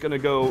users are just going to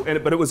go,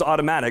 but it was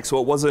automatic, so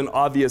it wasn't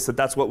obvious that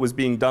that's what was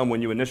being done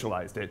when you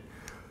initialized it.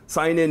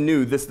 Sign in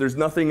new, there's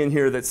nothing in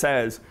here that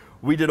says,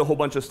 we did a whole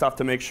bunch of stuff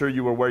to make sure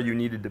you were where you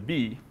needed to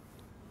be.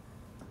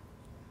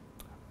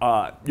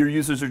 Your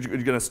users are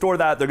going to store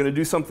that, they're going to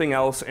do something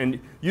else, and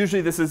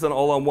usually this isn't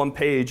all on one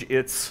page,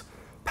 it's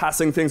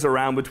passing things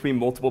around between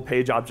multiple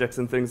page objects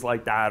and things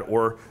like that,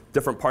 or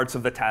different parts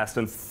of the test,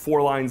 and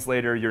 4 lines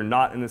later, you're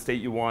not in the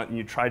state you want, and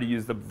you try to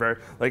use the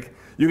like,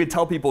 you could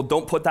tell people,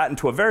 don't put that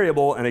into a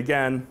variable, and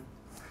again,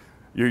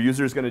 your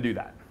user is going to do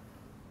that.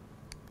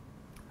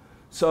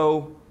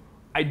 So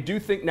I do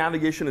think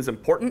navigation is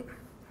important,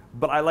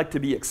 but I like to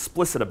be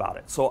explicit about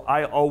it. So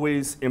I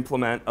always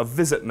implement a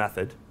visit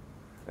method.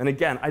 And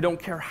again, I don't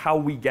care how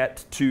we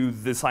get to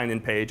the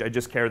sign-in page, I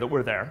just care that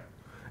we're there.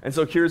 And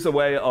so here's a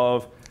way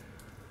of,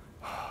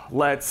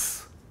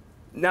 let's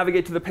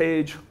navigate to the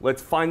page,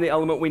 let's find the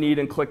element we need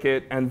and click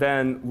it, and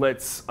then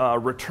let's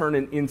return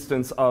an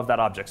instance of that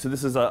object. So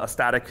this is a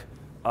static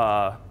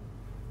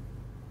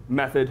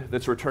method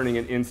that's returning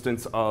an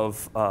instance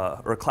of,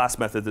 or a class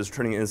method that's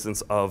returning an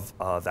instance of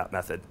that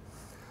method.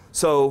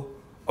 So,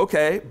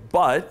 OK,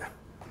 but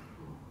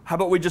how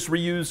about we just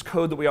reuse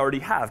code that we already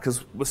have?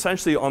 Because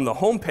essentially on the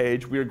home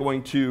page, we are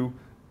going to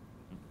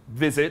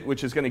visit,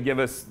 which is going to give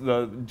us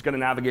going to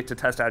navigate to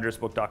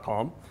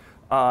testaddressbook.com.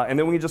 And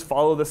then we can just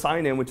follow the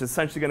sign-in, which is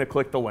essentially going to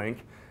click the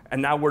link.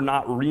 And now we're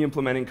not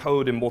re-implementing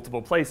code in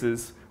multiple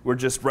places. We're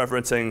just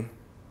referencing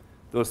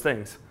those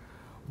things.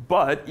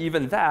 But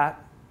even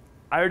that,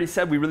 I already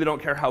said we really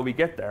don't care how we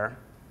get there.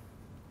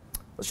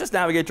 let's just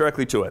navigate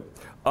directly to it.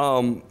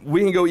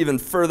 We can go even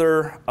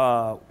further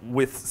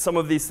with some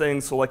of these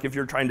things. So like if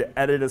you're trying to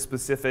edit a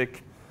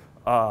specific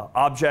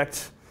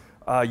object,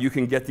 you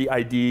can get the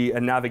ID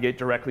and navigate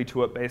directly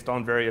to it based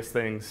on various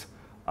things.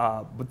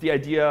 But the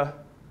idea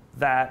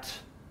that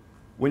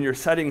when you're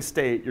setting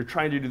state, you're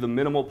trying to do the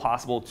minimal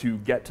possible to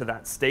get to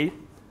that state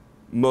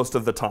most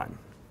of the time.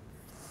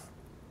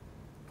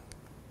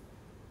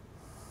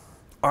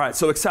 All right,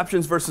 so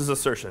exceptions versus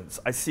assertions.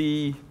 I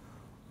see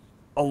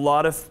a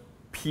lot of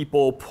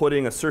people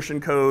putting assertion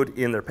code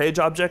in their page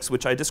objects,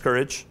 which I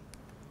discourage.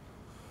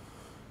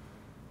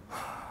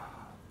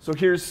 So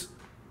here's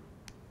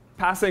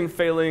passing,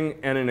 failing,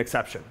 and an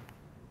exception.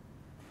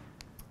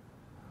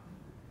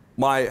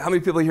 How many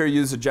people here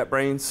use a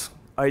JetBrains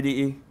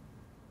IDE?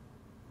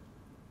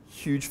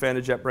 Huge fan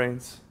of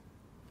JetBrains.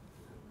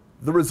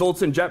 The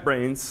results in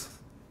JetBrains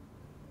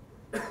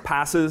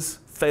passes,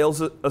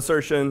 fails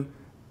assertion,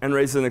 and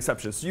raises an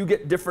exception. So you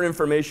get different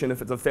information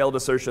if it's a failed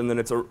assertion than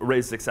it's a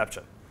raised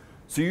exception.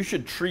 So you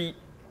should treat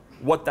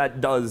what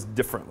that does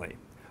differently.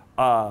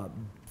 Nope.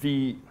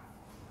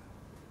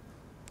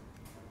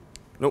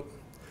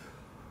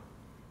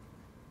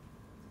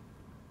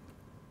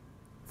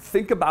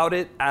 Think about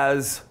it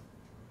as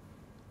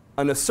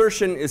an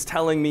assertion is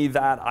telling me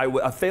that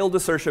a failed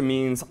assertion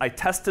means I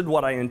tested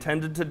what I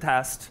intended to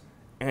test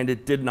and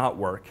it did not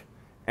work.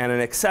 And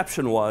an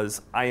exception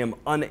was I am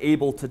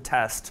unable to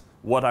test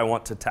what I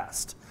want to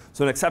test.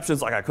 So an exception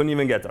is like I couldn't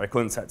even get there. I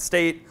couldn't set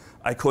state.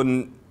 It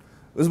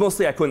was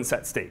mostly I couldn't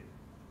set state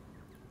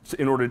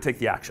in order to take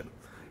the action.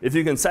 If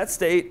you can set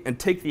state and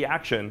take the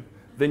action,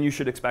 then you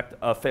should expect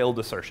a failed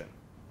assertion.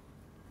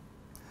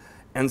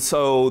 And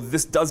so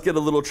this does get a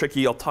little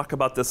tricky. I'll talk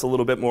about this a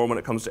little bit more when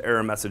it comes to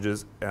error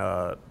messages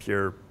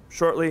here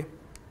shortly.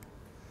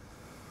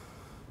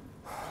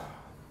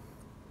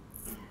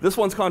 This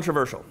one's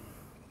controversial.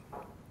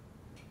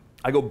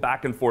 I go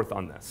back and forth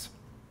on this.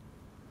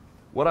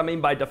 What I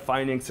mean by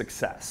defining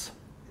success.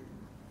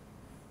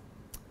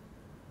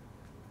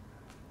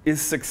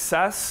 Is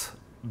success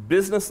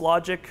business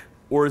logic,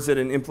 or is it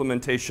an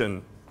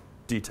implementation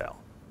detail?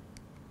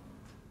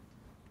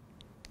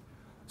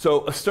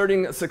 So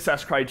asserting a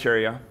success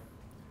criteria,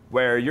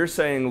 where you're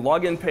saying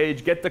login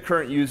page, get the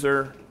current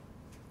user,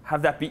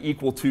 have that be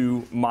equal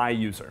to my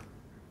user.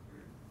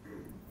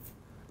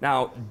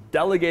 Now,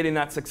 delegating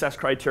that success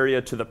criteria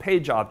to the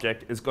page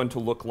object is going to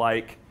look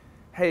like,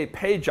 hey,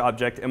 page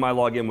object, am I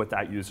logged in with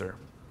that user?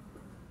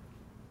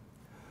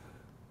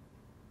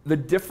 The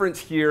difference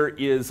here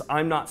is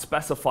I'm not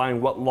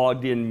specifying what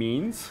logged in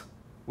means,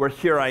 where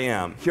here I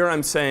am. Here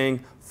I'm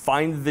saying,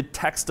 find the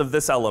text of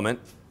this element,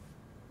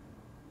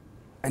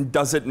 and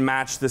does it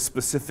match the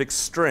specific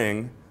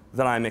string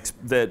that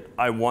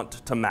I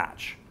want to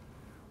match?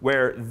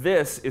 Where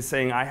this is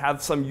saying I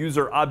have some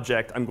user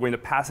object, I'm going to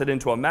pass it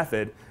into a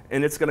method,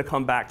 and it's going to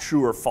come back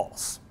true or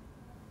false.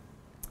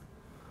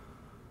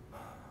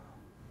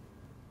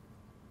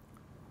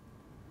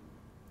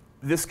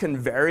 This can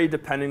vary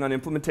depending on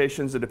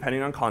implementations and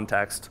depending on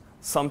context.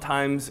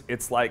 Sometimes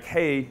it's like,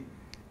 hey,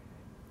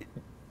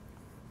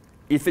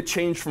 if it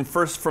changed from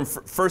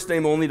first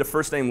name only to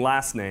first name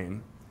last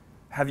name,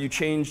 have you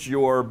changed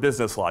your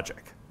business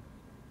logic?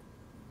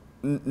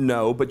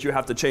 No, but you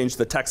have to change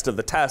the text of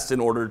the test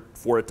in order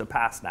for it to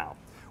pass now.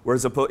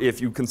 Whereas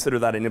if you consider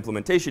that an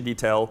implementation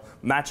detail,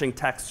 matching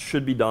text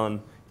should be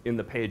done in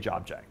the page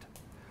object.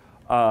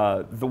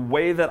 The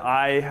way that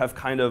I have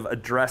kind of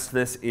addressed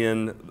this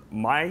in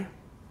my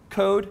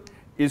code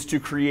is to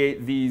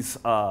create these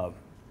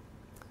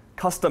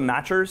custom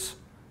matchers,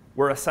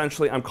 where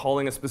essentially I'm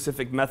calling a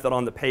specific method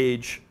on the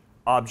page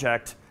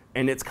object,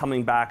 and it's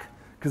coming back.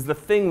 Because the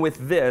thing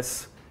with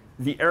this,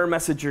 the error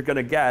message you're going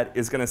to get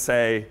is going to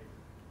say,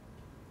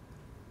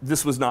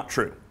 this was not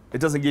true.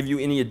 It doesn't give you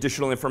any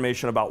additional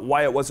information about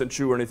why it wasn't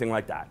true or anything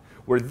like that.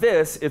 Where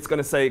this, it's going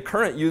to say,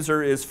 current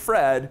user is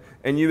Fred,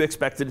 and you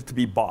expected it to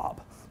be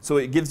Bob. So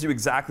it gives you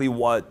exactly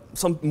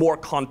some more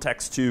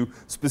context to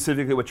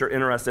specifically what you're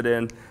interested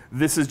in.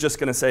 This is just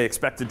going to say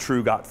expected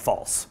true got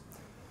false.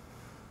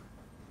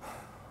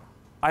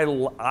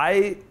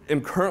 I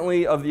am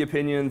currently of the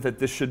opinion that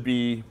this should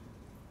be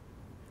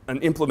an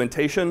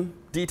implementation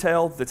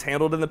detail that's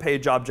handled in the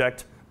page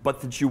object, but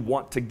that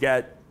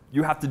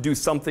you have to do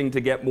something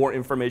to get more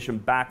information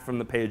back from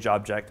the page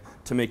object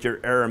to make your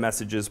error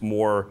messages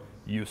more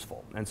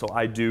useful. And so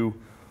I do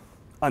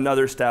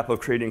another step of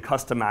creating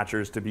custom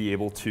matchers to be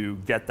able to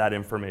get that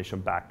information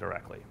back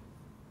directly.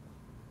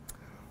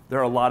 There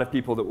are a lot of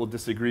people that will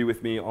disagree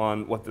with me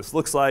on what this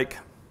looks like.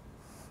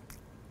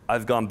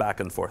 I've gone back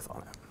and forth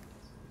on it.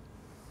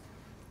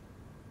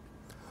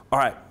 All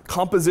right,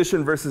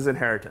 composition versus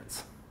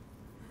inheritance.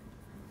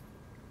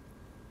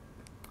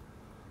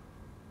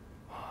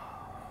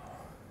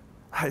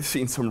 I've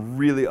seen some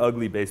really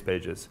ugly base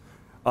pages.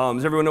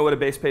 Does everyone know what a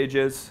base page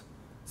is?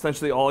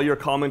 Essentially all your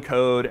common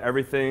code,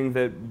 everything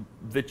that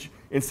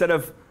instead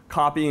of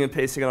copying and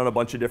pasting it on a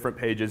bunch of different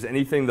pages,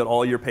 anything that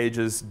all your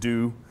pages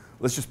do,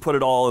 let's just put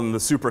it all in the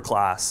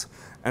superclass.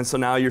 And so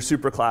now your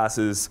superclass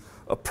is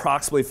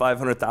approximately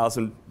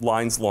 500,000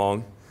 lines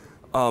long.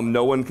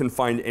 No one can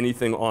find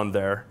anything on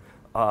there.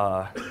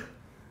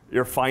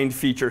 Your find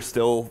feature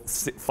still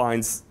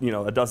finds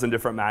a dozen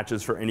different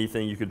matches for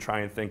anything you could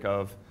try and think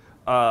of.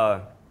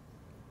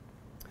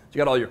 You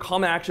got all your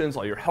common actions,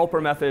 all your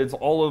helper methods,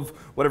 all of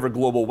whatever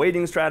global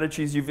weighting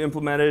strategies you've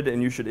implemented,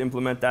 and you should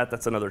implement that.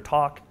 That's another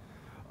talk.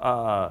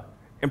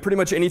 And pretty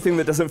much anything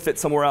that doesn't fit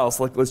somewhere else,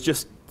 like let's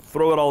just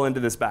throw it all into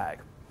this bag.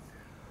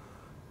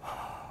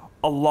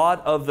 A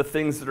lot of the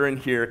things that are in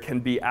here can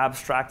be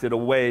abstracted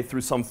away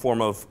through some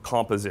form of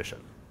composition.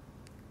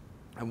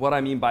 And what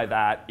I mean by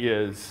that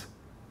is,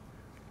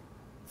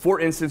 for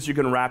instance, you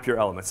can wrap your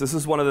elements. This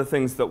is one of the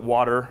things that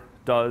water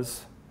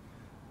does.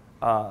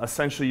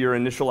 Essentially, you're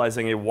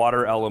initializing a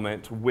water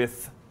element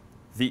with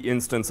the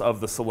instance of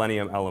the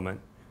selenium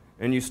element.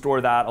 And you store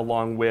that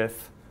along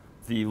with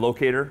the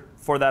locator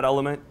for that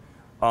element.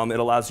 It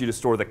allows you to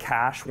store the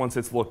cache once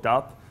it's looked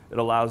up. It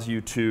allows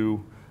you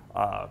to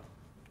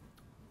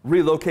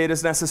relocate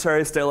as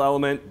necessary, stale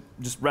element,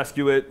 just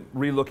rescue it,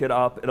 relook it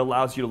up. It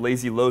allows you to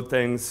lazy load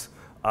things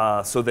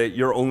so that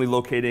you're only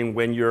locating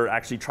when you're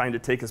actually trying to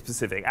take a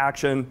specific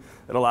action.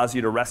 It allows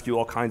you to rescue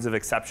all kinds of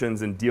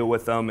exceptions and deal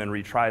with them and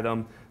retry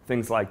them,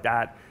 things like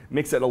that.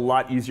 Makes it a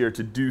lot easier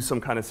to do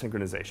some kind of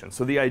synchronization.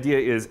 So the idea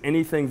is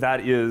anything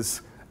that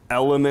is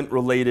element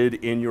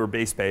related in your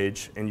base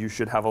page, and you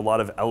should have a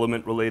lot of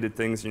element related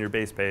things in your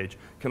base page,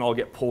 can all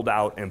get pulled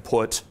out and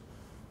put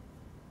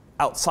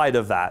outside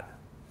of that.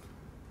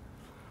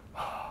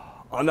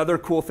 Another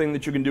cool thing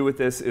that you can do with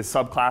this is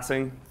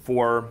subclassing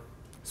for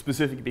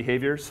specific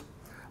behaviors.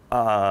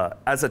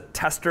 As a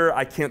tester,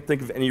 I can't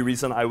think of any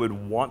reason I would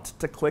want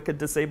to click a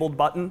disabled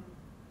button.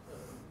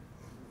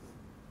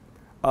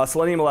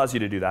 Selenium allows you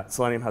to do that.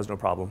 Selenium has no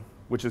problem,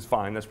 which is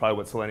fine. That's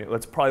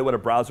probably what a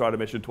browser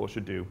automation tool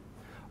should do.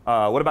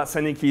 What about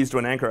sending keys to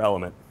an anchor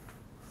element?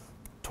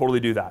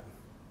 Totally do that.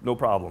 No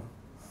problem.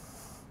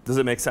 Does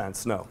it make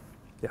sense? No.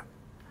 Yeah.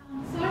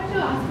 Sorry to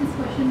ask this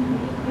question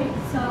really quick.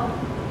 So,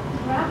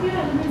 wrap your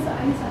elements,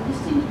 are you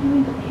suggesting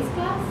doing the base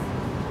class?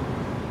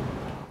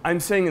 I'm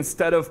saying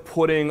instead of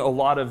putting a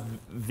lot of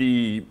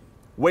the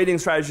weighting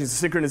strategies,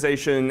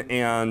 synchronization,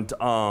 and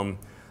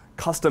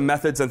custom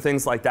methods and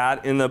things like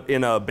that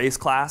in a base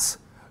class,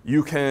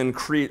 you can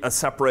create a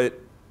separate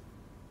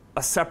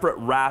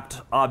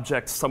wrapped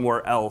object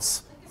somewhere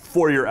else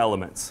for your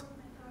elements.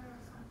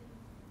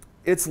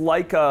 It's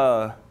like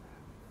a,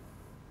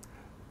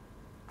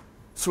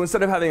 so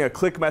instead of having a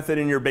click method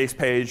in your base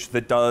page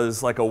that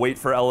does like a wait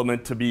for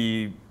element to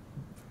be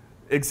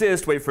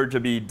exist, wait for it to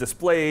be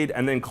displayed,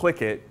 and then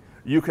click it,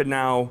 you could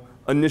now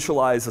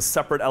initialize a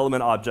separate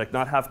element object,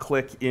 not have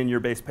click in your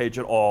base page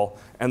at all,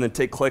 and then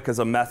take click as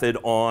a method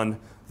on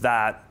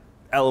that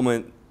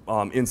element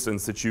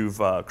instance that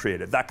you've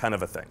created, that kind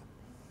of a thing.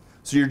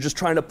 So you're just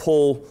trying to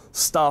pull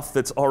stuff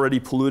that's already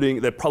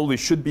polluting, that probably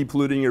should be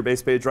polluting your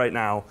base page right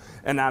now,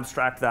 and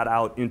abstract that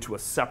out into a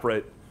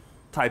separate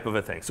type of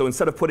a thing. So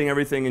instead of putting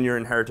everything in your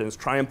inheritance,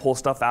 try and pull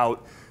stuff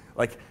out.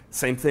 Like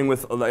same thing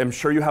with, I'm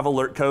sure you have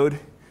alert code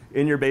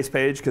in your base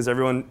page, because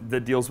everyone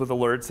that deals with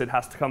alerts, it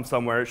has to come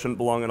somewhere. It shouldn't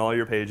belong in all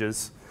your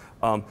pages.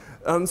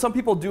 Some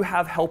people do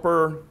have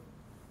helper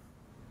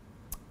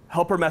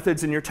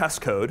methods in your test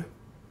code.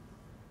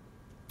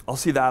 I'll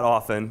see that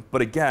often.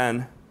 But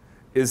again,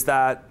 is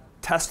that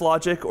test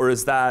logic or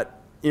is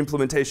that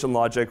implementation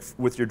logic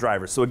with your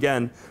driver? So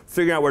again,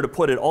 figuring out where to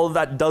put it. All of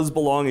that does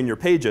belong in your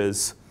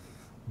pages,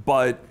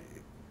 but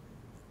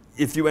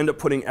if you end up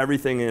putting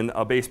everything in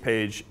a base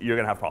page, you're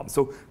going to have problems.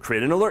 So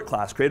create an alert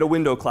class, create a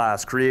window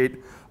class, create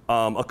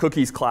a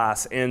cookies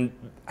class, and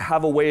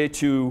have a way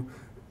to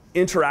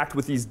interact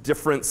with these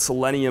different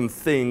Selenium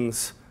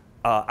things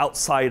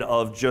outside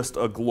of just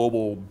a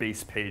global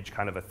base page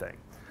kind of a thing.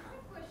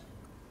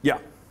 Yeah.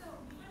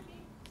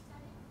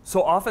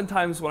 So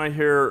oftentimes when I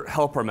hear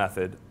helper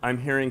method, I'm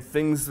hearing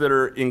things that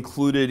are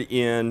included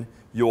in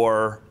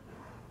the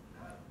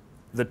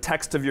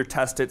text of your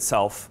test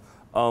itself.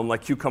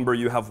 Like Cucumber,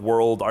 you have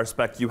world,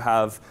 RSpec, you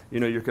have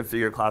your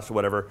configure class or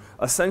whatever.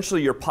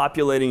 Essentially, you're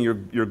populating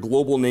your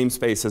global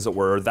namespace, as it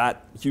were,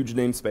 that huge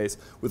namespace,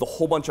 with a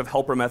whole bunch of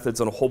helper methods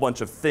and a whole bunch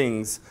of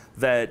things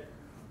that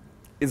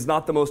is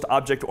not the most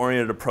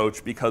object-oriented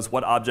approach, because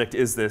what object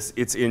is this?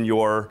 It's in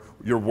your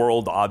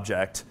world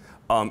object.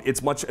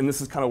 It's much, and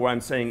this is kind of where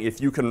I'm saying, if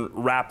you can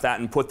wrap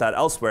that and put that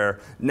elsewhere,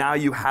 now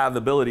you have the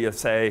ability of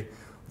say,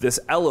 this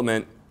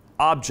element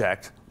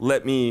object,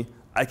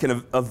 I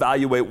can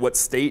evaluate what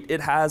state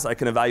it has. I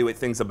can evaluate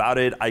things about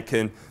it. I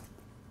can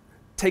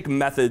take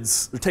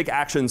methods, or take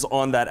actions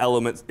on that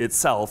element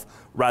itself,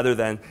 rather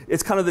than,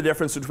 it's kind of the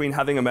difference between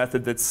having a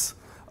method that's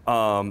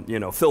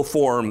fill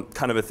form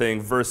kind of a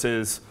thing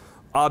versus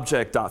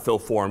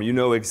object.fillForm. You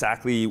know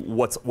exactly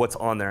what's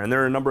on there. And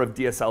there are a number of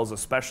DSLs,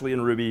 especially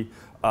in Ruby,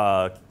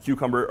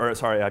 Capybara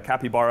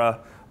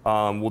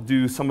will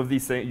do some of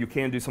these things. You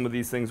can do some of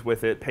these things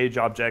with it. Page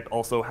object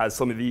also has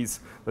some of these.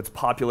 Let's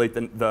populate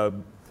the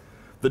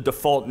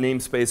default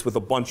namespace with a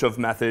bunch of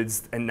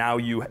methods, and now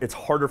it's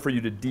harder for you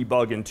to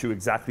debug into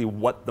exactly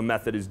what the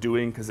method is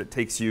doing, because it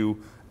takes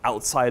you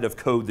outside of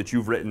code that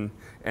you've written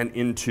and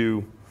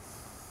into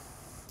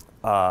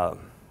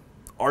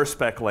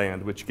RSpec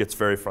land, which gets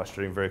very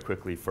frustrating very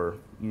quickly for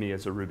me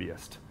as a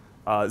Rubyist.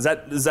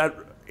 Does that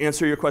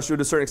answer your question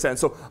to a certain extent?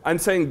 So I'm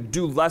saying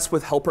do less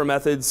with helper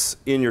methods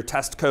in your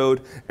test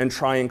code and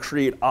try and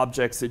create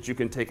objects that you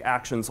can take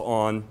actions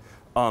on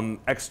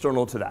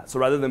external to that. So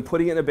rather than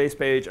putting it in a base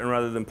page and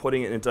rather than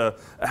putting it into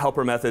a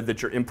helper method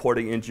that you're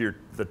importing into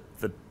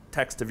the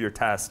text of your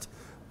test,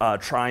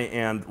 try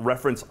and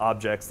reference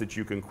objects that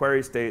you can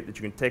query state, that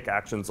you can take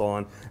actions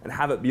on, and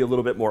have it be a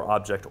little bit more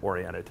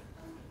object-oriented.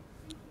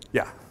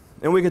 Yeah,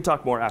 and we can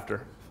talk more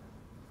after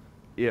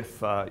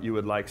if you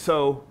would like.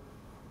 So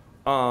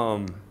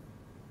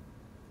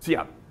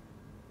yeah,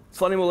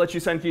 Selenium will let you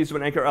send keys to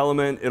an anchor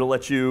element. It'll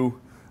let you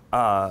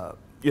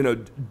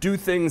do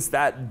things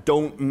that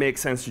don't make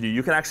sense to you.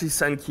 You can actually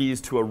send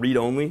keys to a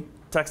read-only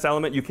text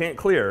element. You can't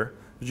clear,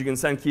 but you can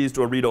send keys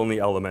to a read-only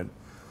element.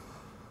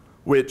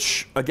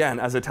 Which, again,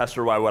 as a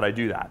tester, why would I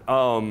do that?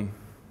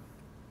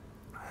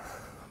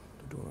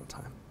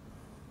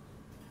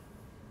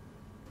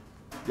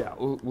 Yeah,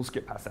 we'll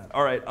skip past that.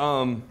 All right.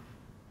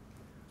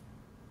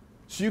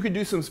 So you could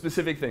do some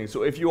specific things.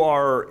 So if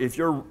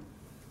you're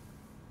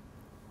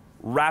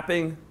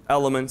wrapping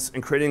elements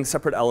and creating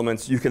separate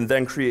elements, you can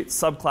then create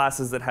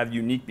subclasses that have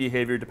unique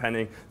behavior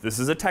depending. This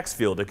is a text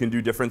field. It can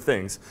do different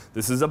things.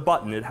 This is a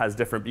button. It has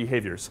different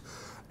behaviors.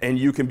 And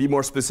you can be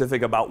more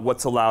specific about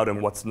what's allowed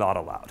and what's not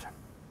allowed.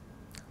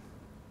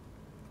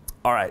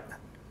 All right.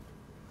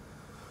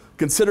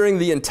 Considering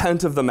the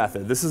intent of the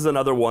method. This is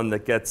another one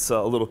that gets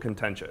a little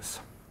contentious.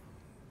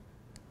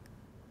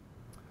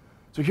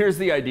 So here's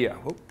the idea.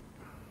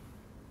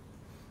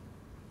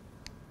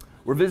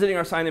 We're visiting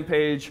our sign-in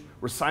page.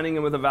 We're signing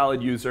in with a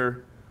valid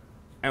user.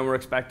 And we're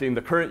expecting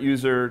the current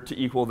user to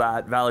equal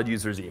that valid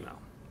user's email.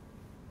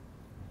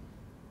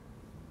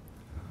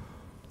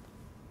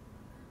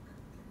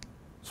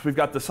 So we've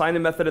got the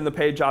sign-in method in the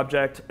page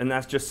object. And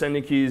that's just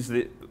sending keys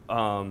the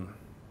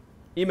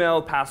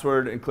email,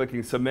 password, and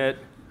clicking submit.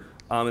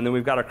 And then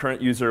we've got our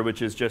current user,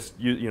 which is just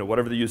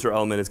whatever the user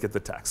element is, get the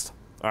text.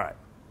 All right.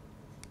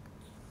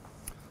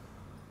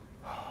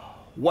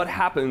 What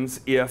happens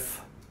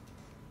if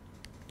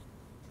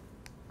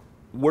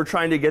we're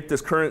trying to get this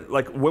current,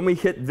 like when we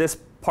hit this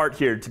part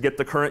here to get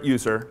the current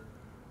user,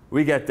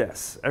 we get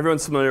this.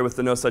 Everyone's familiar with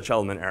the no such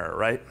element error,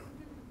 right?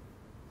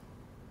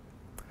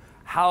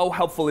 How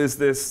helpful is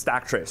this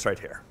stack trace right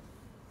here?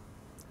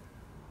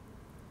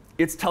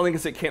 It's telling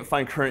us it can't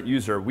find current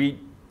user.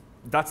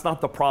 That's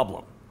not the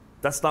problem.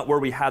 That's not where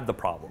we had the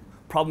problem.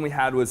 The problem we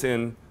had was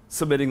in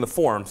submitting the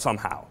form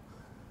somehow.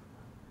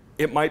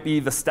 It might be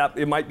the step,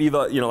 it might be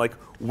the, like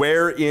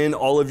where in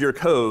all of your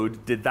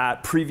code did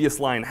that previous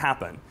line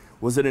happen?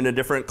 Was it in a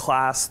different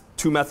class,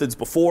 2 methods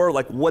before?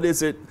 Like what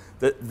is it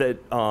that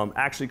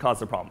actually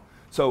caused the problem?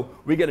 So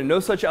we get a no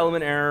such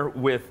element error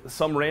with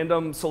some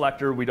random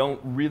selector. We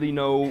don't really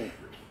know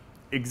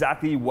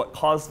exactly what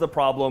caused the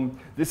problem.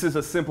 This is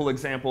a simple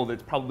example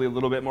that's probably a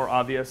little bit more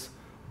obvious,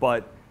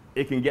 but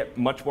it can get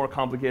much more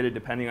complicated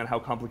depending on how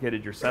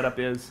complicated your setup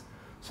is.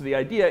 So the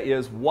idea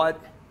is,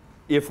 what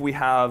if we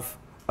have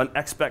an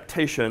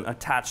expectation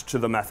attached to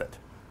the method?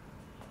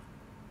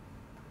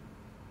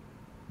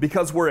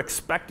 Because we're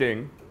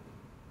expecting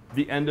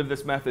the end of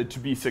this method to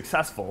be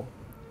successful,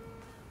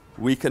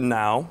 we can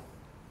now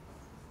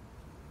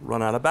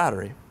run out of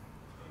battery.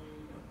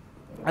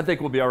 I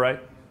think we'll be all right.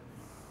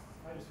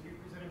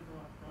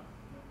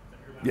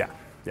 Yeah,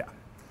 yeah.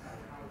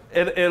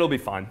 It'll be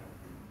fine.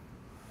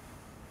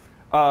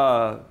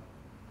 So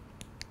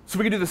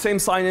we can do the same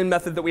sign-in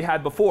method that we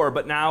had before,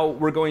 but now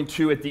we're going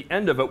to, at the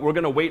end of it, we're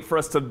going to wait for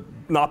us to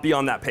not be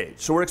on that page.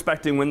 So we're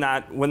expecting when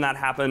that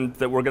happened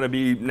that we're going to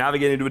be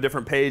navigating to a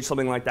different page,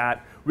 something like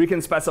that. We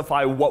can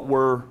specify what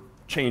we're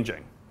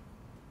changing.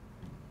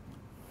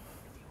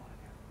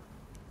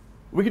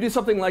 We could do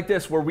something like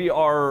this where we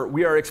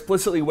are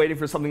explicitly waiting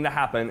for something to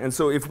happen. And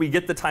so if we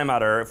get the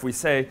timeout error, if we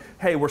say,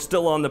 hey, we're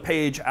still on the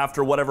page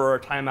after whatever our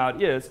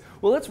timeout is,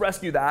 well, let's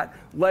rescue that.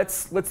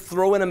 Let's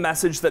throw in a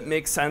message that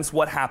makes sense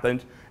what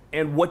happened.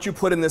 And what you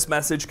put in this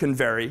message can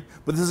vary.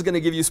 But this is going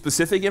to give you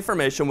specific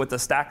information with a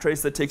stack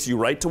trace that takes you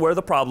right to where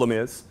the problem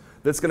is.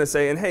 That's going to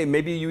say, and hey,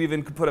 maybe you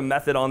even could put a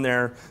method on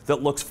there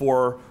that looks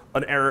for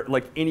an error,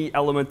 like any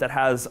element that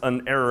has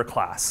an error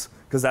class,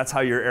 because that's how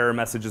your error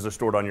messages are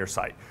stored on your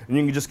site. And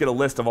you can just get a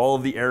list of all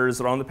of the errors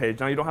that are on the page.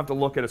 Now, you don't have to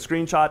look at a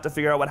screenshot to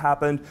figure out what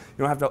happened. You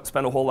don't have to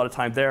spend a whole lot of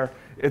time there.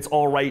 It's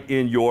all right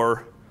in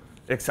your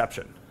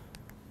exception.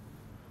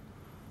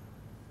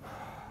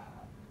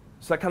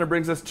 So that kind of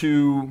brings us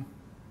to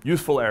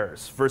useful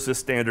errors versus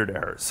standard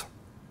errors.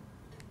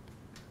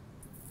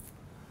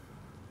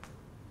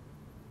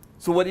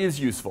 So what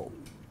is useful?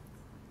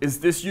 Is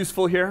this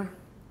useful here?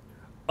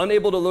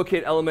 Unable to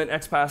locate element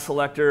XPath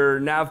selector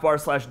navbar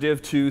 /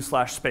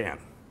 div2 / span.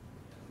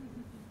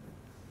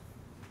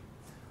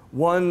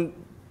 One,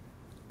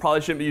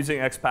 probably shouldn't be using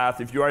XPath.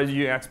 If you are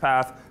using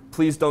XPath,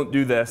 please don't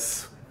do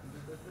this.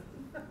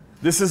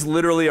 This is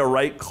literally a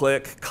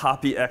right-click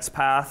copy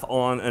XPath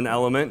on an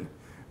element.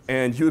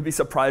 And you would be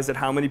surprised at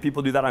how many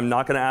people do that. I'm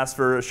not going to ask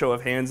for a show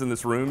of hands in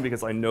this room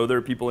because I know there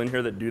are people in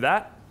here that do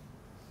that.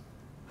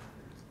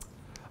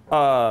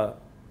 Well,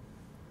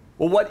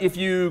 what if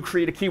you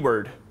create a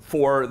keyword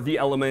for the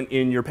element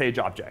in your page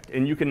object?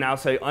 And you can now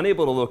say,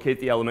 unable to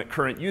locate the element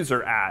current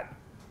user at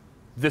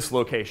this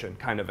location,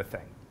 kind of a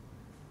thing.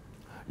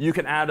 You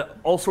can add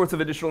all sorts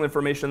of additional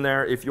information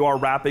there. If you are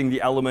wrapping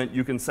the element,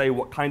 you can say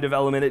what kind of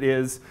element it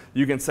is.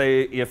 You can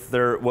say if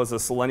there was a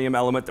Selenium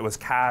element that was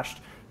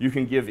cached. You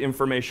can give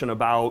information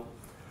about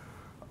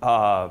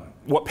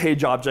what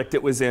page object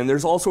it was in.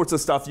 There's all sorts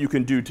of stuff you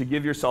can do to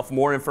give yourself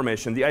more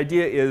information. The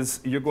idea is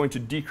you're going to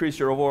decrease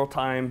your overall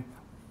time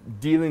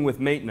dealing with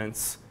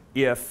maintenance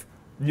if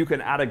you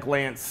can at a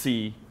glance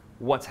see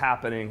what's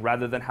happening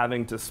rather than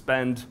having to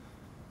spend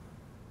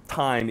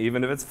time,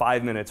 even if it's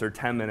 5 minutes or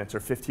 10 minutes or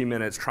 15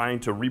 minutes, trying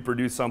to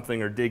reproduce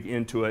something or dig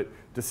into it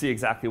to see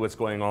exactly what's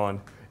going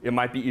on. It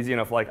might be easy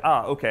enough like,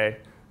 OK,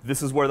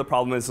 this is where the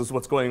problem is, this is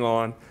what's going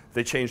on.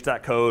 They changed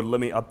that code.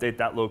 Let me update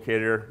that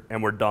locator,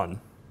 and we're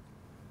done.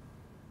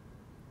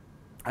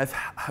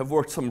 I've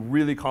worked some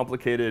really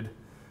complicated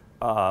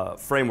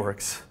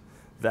frameworks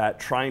that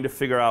trying to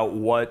figure out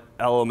what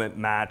element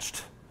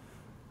matched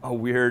a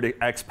weird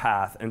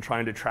XPath and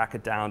trying to track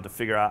it down to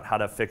figure out how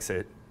to fix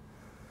it.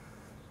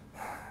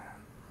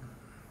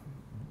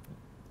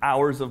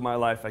 Hours of my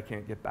life I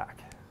can't get back.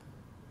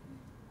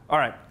 All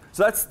right,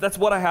 so that's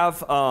what I have.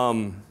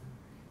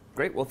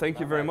 Great, well, thank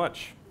you very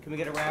much. Can we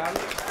get a round?